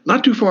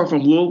not too far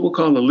from Louisville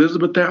called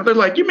Elizabethtown, they're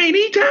like, you mean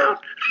E-Town?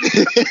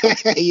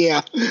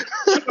 Yeah.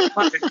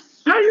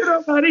 How you know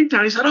about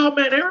E-Town? He said, oh,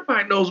 man,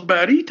 everybody knows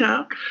about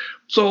E-Town.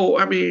 So,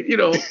 I mean,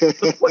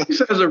 the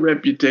place has a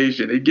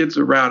reputation. It gets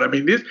around. I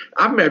mean,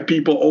 I've met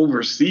people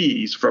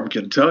overseas from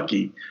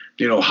Kentucky,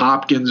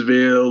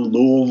 Hopkinsville,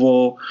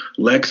 Louisville,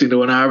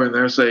 Lexington, and Ireland.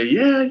 They're saying,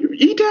 yeah,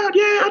 E-Town.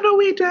 Yeah, I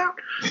know E-Town.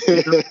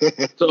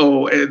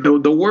 So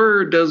the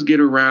word does get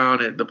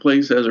around, and the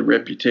place has a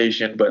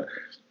reputation. But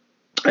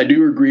I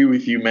do agree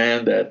with you,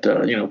 man, that,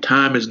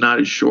 time is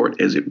not as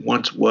short as it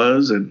once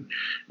was. And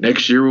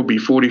next year will be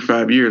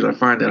 45 years. I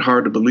find that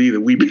hard to believe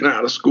that we've been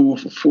out of school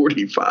for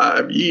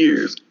 45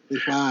 years.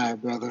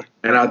 45, brother.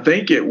 And I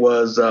think it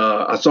was,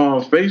 I saw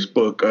on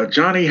Facebook,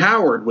 Johnny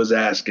Howard was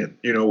asking,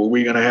 are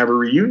we going to have a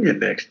reunion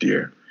next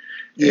year?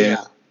 Yeah. And,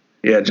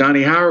 yeah,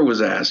 Johnny Howard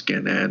was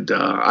asking. And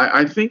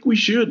I think we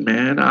should,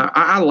 man.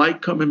 I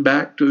like coming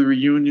back to the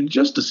reunion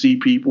just to see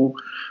people.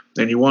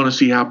 And you want to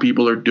see how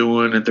people are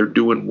doing, that they're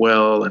doing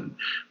well, and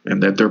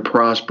that they're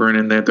prospering,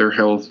 and that they're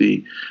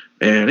healthy.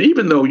 And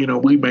even though,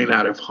 we may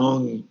not have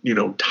hung,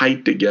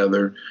 tight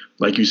together,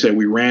 like you said,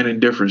 we ran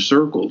in different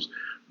circles.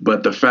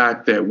 But the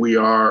fact that we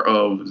are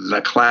of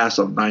the class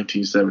of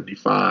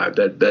 1975,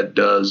 that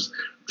does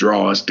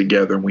draw us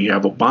together, and we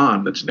have a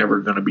bond that's never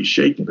going to be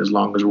shaken as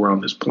long as we're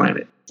on this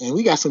planet. And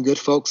we got some good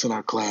folks in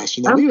our class.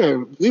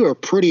 We were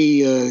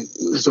pretty. It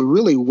was a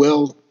really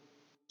well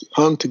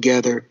hung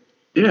together.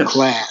 Yes.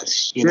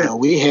 Class.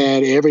 We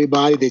had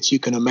everybody that you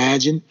can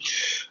imagine.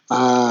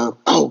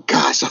 Oh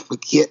gosh, I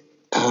forget.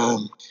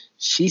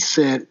 She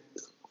said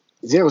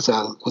was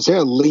there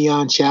a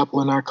Leon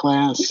Chappell in our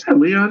class? Yeah,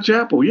 Leon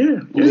Chappell, yeah.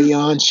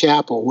 Leon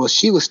Chappell. Well,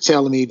 she was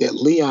telling me that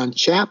Leon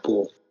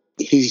Chappell,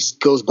 he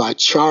goes by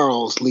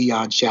Charles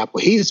Leon Chappell.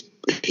 He's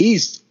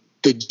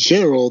the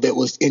general that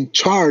was in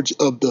charge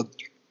of the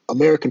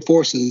American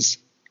forces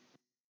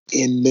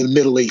in the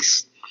Middle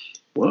East.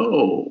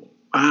 Whoa.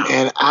 Wow.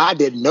 And I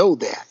didn't know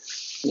that.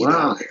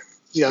 Wow.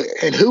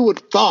 And who would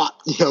have thought,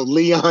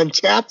 Leon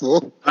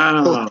Chappell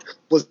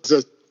was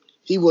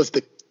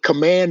the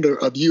commander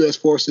of U.S.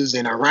 forces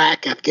in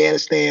Iraq,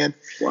 Afghanistan,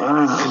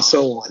 and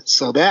so on.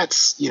 So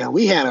that's,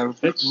 we had a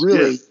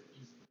really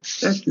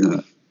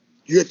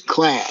good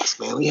class,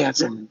 man. We had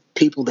some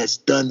people that's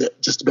done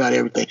just about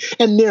everything,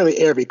 and nearly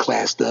every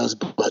class does.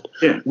 But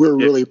we're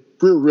really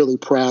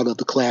proud of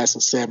the class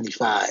of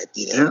 75.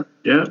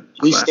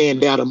 We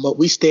stand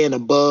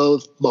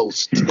above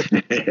most.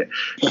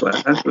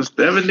 Class of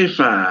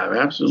 75,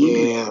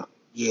 absolutely.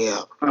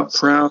 Yeah. I'm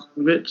proud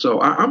of it. So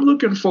I'm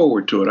looking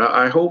forward to it.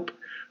 I hope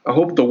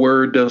the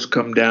word does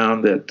come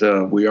down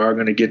that we are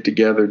going to get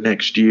together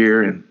next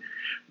year. And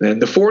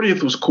the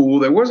 40th was cool.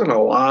 There wasn't a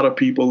lot of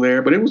people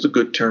there, but it was a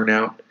good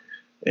turnout.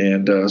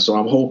 And so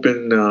I'm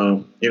hoping,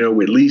 we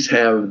at least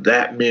have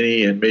that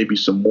many and maybe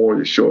some more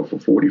to show up for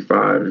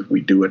 45 if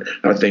we do it.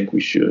 I think we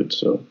should.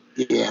 So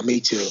yeah, me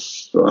too.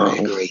 So I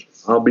agree.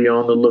 I'll be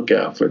on the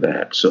lookout for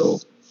that.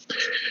 So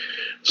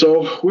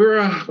we're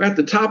at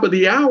the top of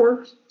the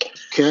hour.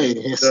 Okay.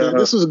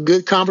 This was a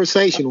good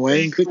conversation,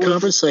 Wayne. Good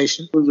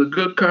conversation. It was a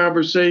good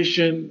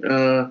conversation.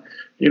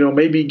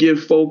 Maybe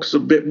give folks a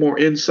bit more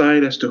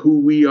insight as to who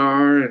we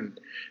are and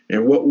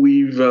what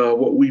we've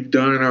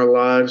done in our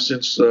lives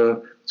since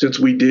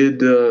we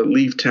did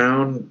leave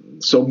town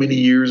so many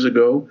years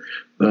ago.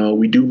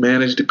 We do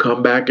manage to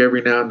come back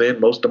every now and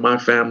then. Most of my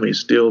family is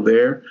still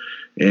there,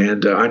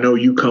 and I know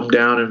you come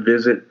down and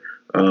visit.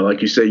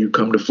 Like you say, you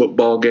come to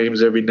football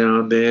games every now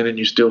and then, and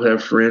you still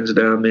have friends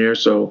down there.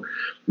 So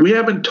we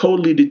haven't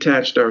totally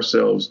detached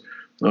ourselves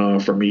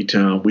from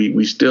E-Town.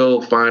 We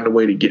still find a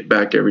way to get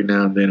back every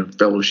now and then and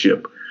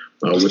fellowship.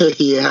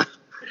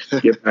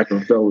 Get back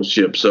on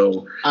fellowship.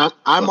 So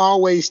I'm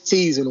always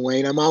teasing,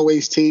 Wayne. I'm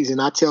always teasing.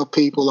 I tell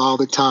people all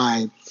the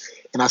time,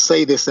 and I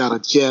say this out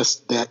of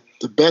jest, that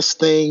the best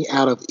thing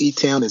out of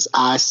E-Town is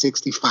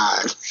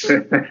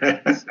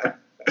I-65.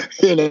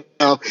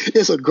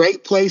 It's a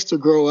great place to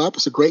grow up.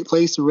 It's a great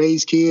place to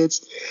raise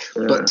kids.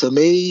 But to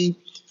me,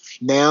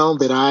 now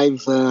that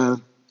I've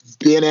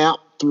been out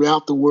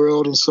throughout the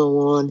world and so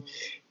on,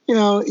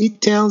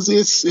 E-Town's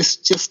it's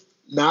just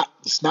not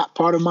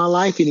part of my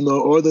life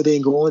anymore, other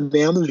than going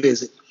down to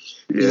visit.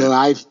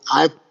 I've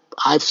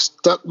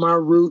stuck my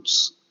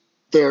roots.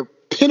 They're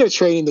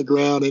penetrating the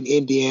ground in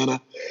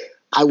Indiana.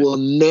 I will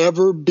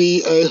never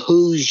be a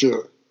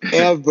Hoosier.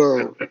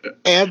 Ever.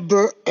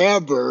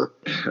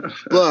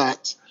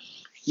 But,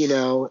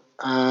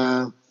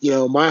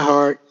 my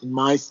heart,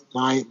 my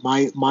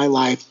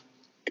life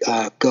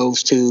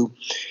goes to,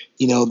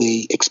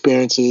 the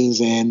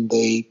experiences and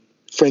the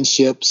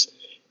friendships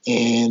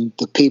and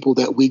the people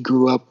that we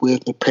grew up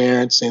with, the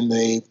parents and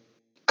the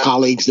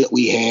colleagues that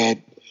we had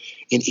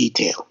in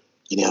E-Town.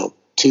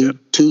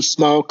 Two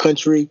small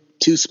country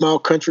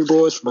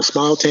boys from a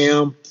small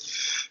town,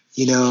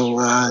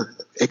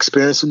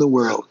 experiencing the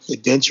world,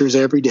 adventures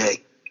every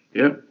day.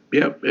 Yep.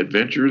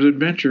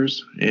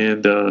 Adventures.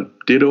 And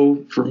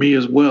ditto for me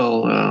as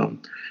well. As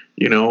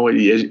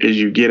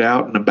you get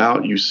out and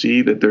about, you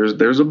see that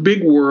there's a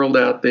big world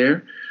out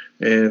there.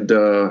 And,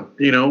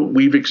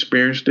 we've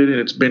experienced it, and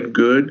it's been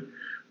good.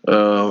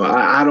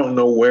 I don't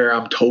know where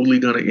I'm totally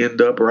going to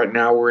end up. Right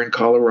now, we're in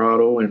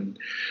Colorado, and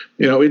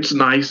it's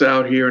nice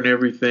out here and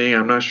everything.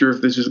 I'm not sure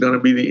if this is going to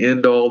be the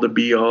end all, the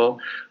be all.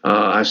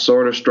 I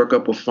sort of struck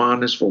up a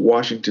fondness for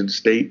Washington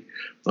State,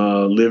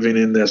 living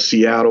in the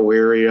Seattle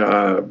area.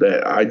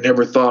 That I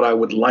never thought I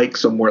would like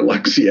somewhere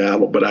like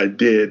Seattle, but I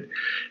did,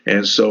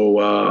 and so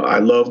I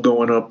love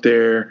going up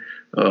there.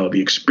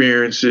 The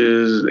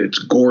experiences, it's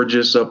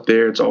gorgeous up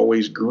there. It's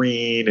always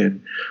green,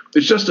 and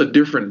it's just a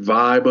different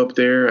vibe up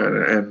there.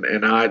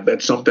 And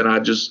that's something I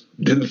just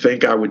didn't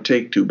think I would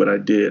take to, but I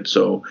did.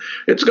 So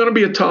it's going to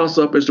be a toss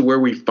up as to where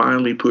we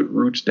finally put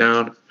roots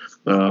down.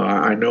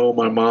 I know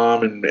my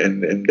mom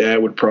and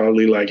dad would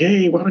probably like,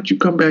 hey, why don't you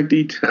come back to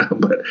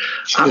E-Town? But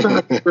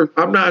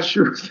I'm not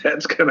sure if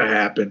that's going to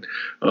happen.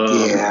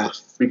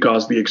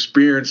 Because the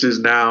experiences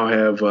now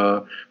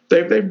have.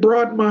 They've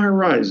broadened my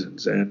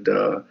horizons, and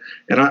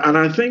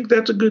I think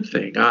that's a good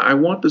thing. I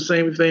want the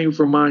same thing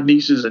for my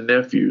nieces and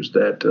nephews,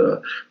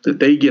 that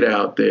they get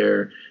out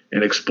there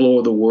and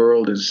explore the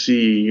world and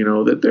see,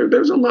 that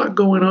there's a lot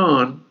going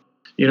on,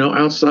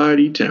 outside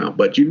E-Town.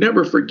 But you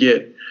never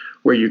forget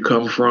where you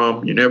come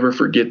from. You never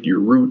forget your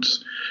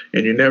roots,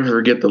 and you never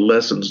forget the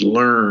lessons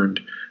learned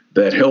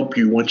that help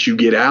you once you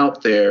get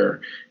out there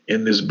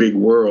in this big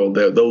world.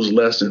 That those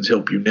lessons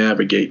help you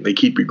navigate, and they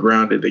keep you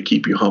grounded. They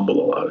keep you humble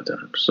a lot of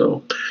times.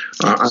 So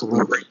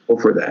I'm grateful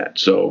for that.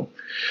 So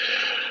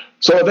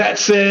that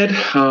said,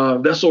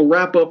 this will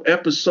wrap up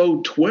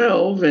episode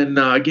 12. And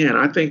again,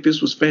 I think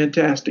this was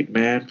fantastic,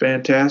 man.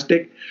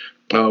 Fantastic.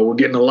 We're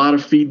getting a lot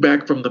of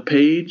feedback from the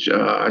page.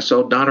 I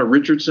saw Donna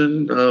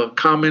Richardson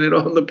commented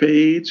on the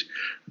page.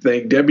 I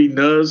think Debbie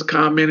Nuz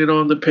commented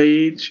on the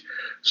page.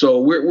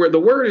 So we're the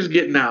word is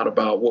getting out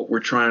about what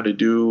we're trying to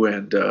do,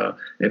 and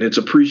it's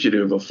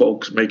appreciative of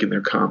folks making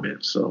their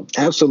comments. So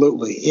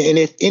absolutely, and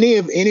if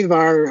any of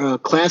our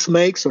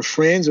classmates or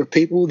friends or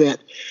people that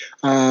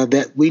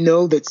we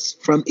know that's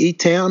from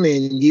E-Town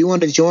and you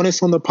want to join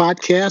us on the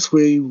podcast,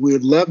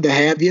 we'd love to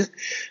have you.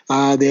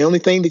 The only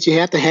thing that you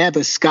have to have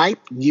is Skype.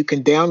 You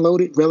can download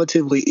it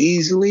relatively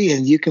easily,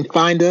 and you can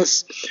find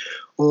us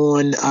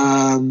on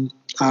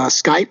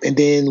Skype, and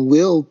then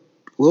we'll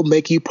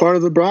make you part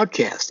of the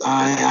broadcast.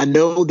 I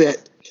know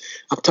that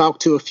I've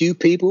talked to a few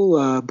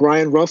people.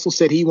 Brian Russell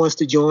said he wants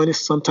to join us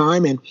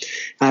sometime, and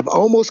I've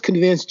almost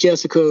convinced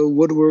Jessica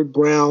Woodward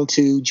Brown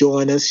to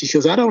join us. She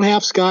says, I don't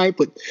have Skype,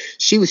 but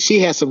she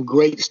has some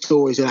great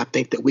stories that I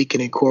think that we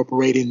can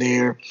incorporate in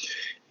there.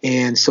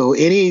 And so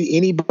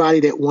anybody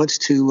that wants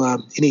to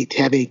have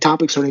any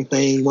topics or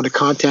anything, want to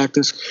contact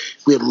us,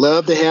 we'd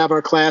love to have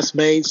our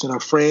classmates and our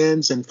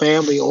friends and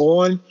family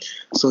on.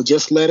 So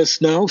just let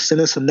us know.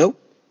 Send us a note.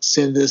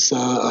 Send us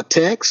a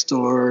text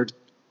or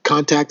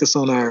contact us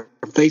on our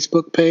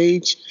Facebook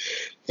page,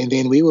 and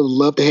then we would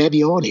love to have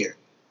you on here.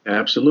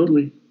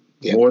 Absolutely.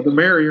 Yep. More the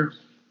merrier.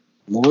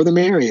 More the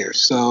merrier.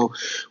 So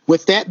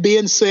with that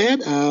being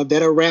said,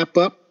 that'll wrap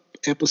up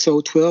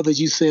episode 12, as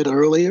you said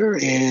earlier,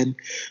 and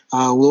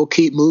we'll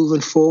keep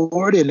moving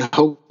forward, and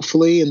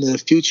hopefully in the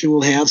future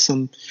we'll have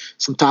some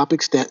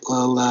topics that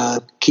will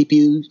keep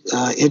you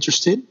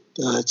interested.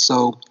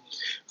 So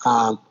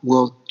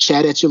we'll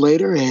chat at you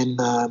later,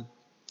 and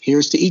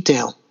here's to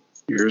E-Town.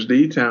 Here's to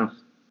E-Town.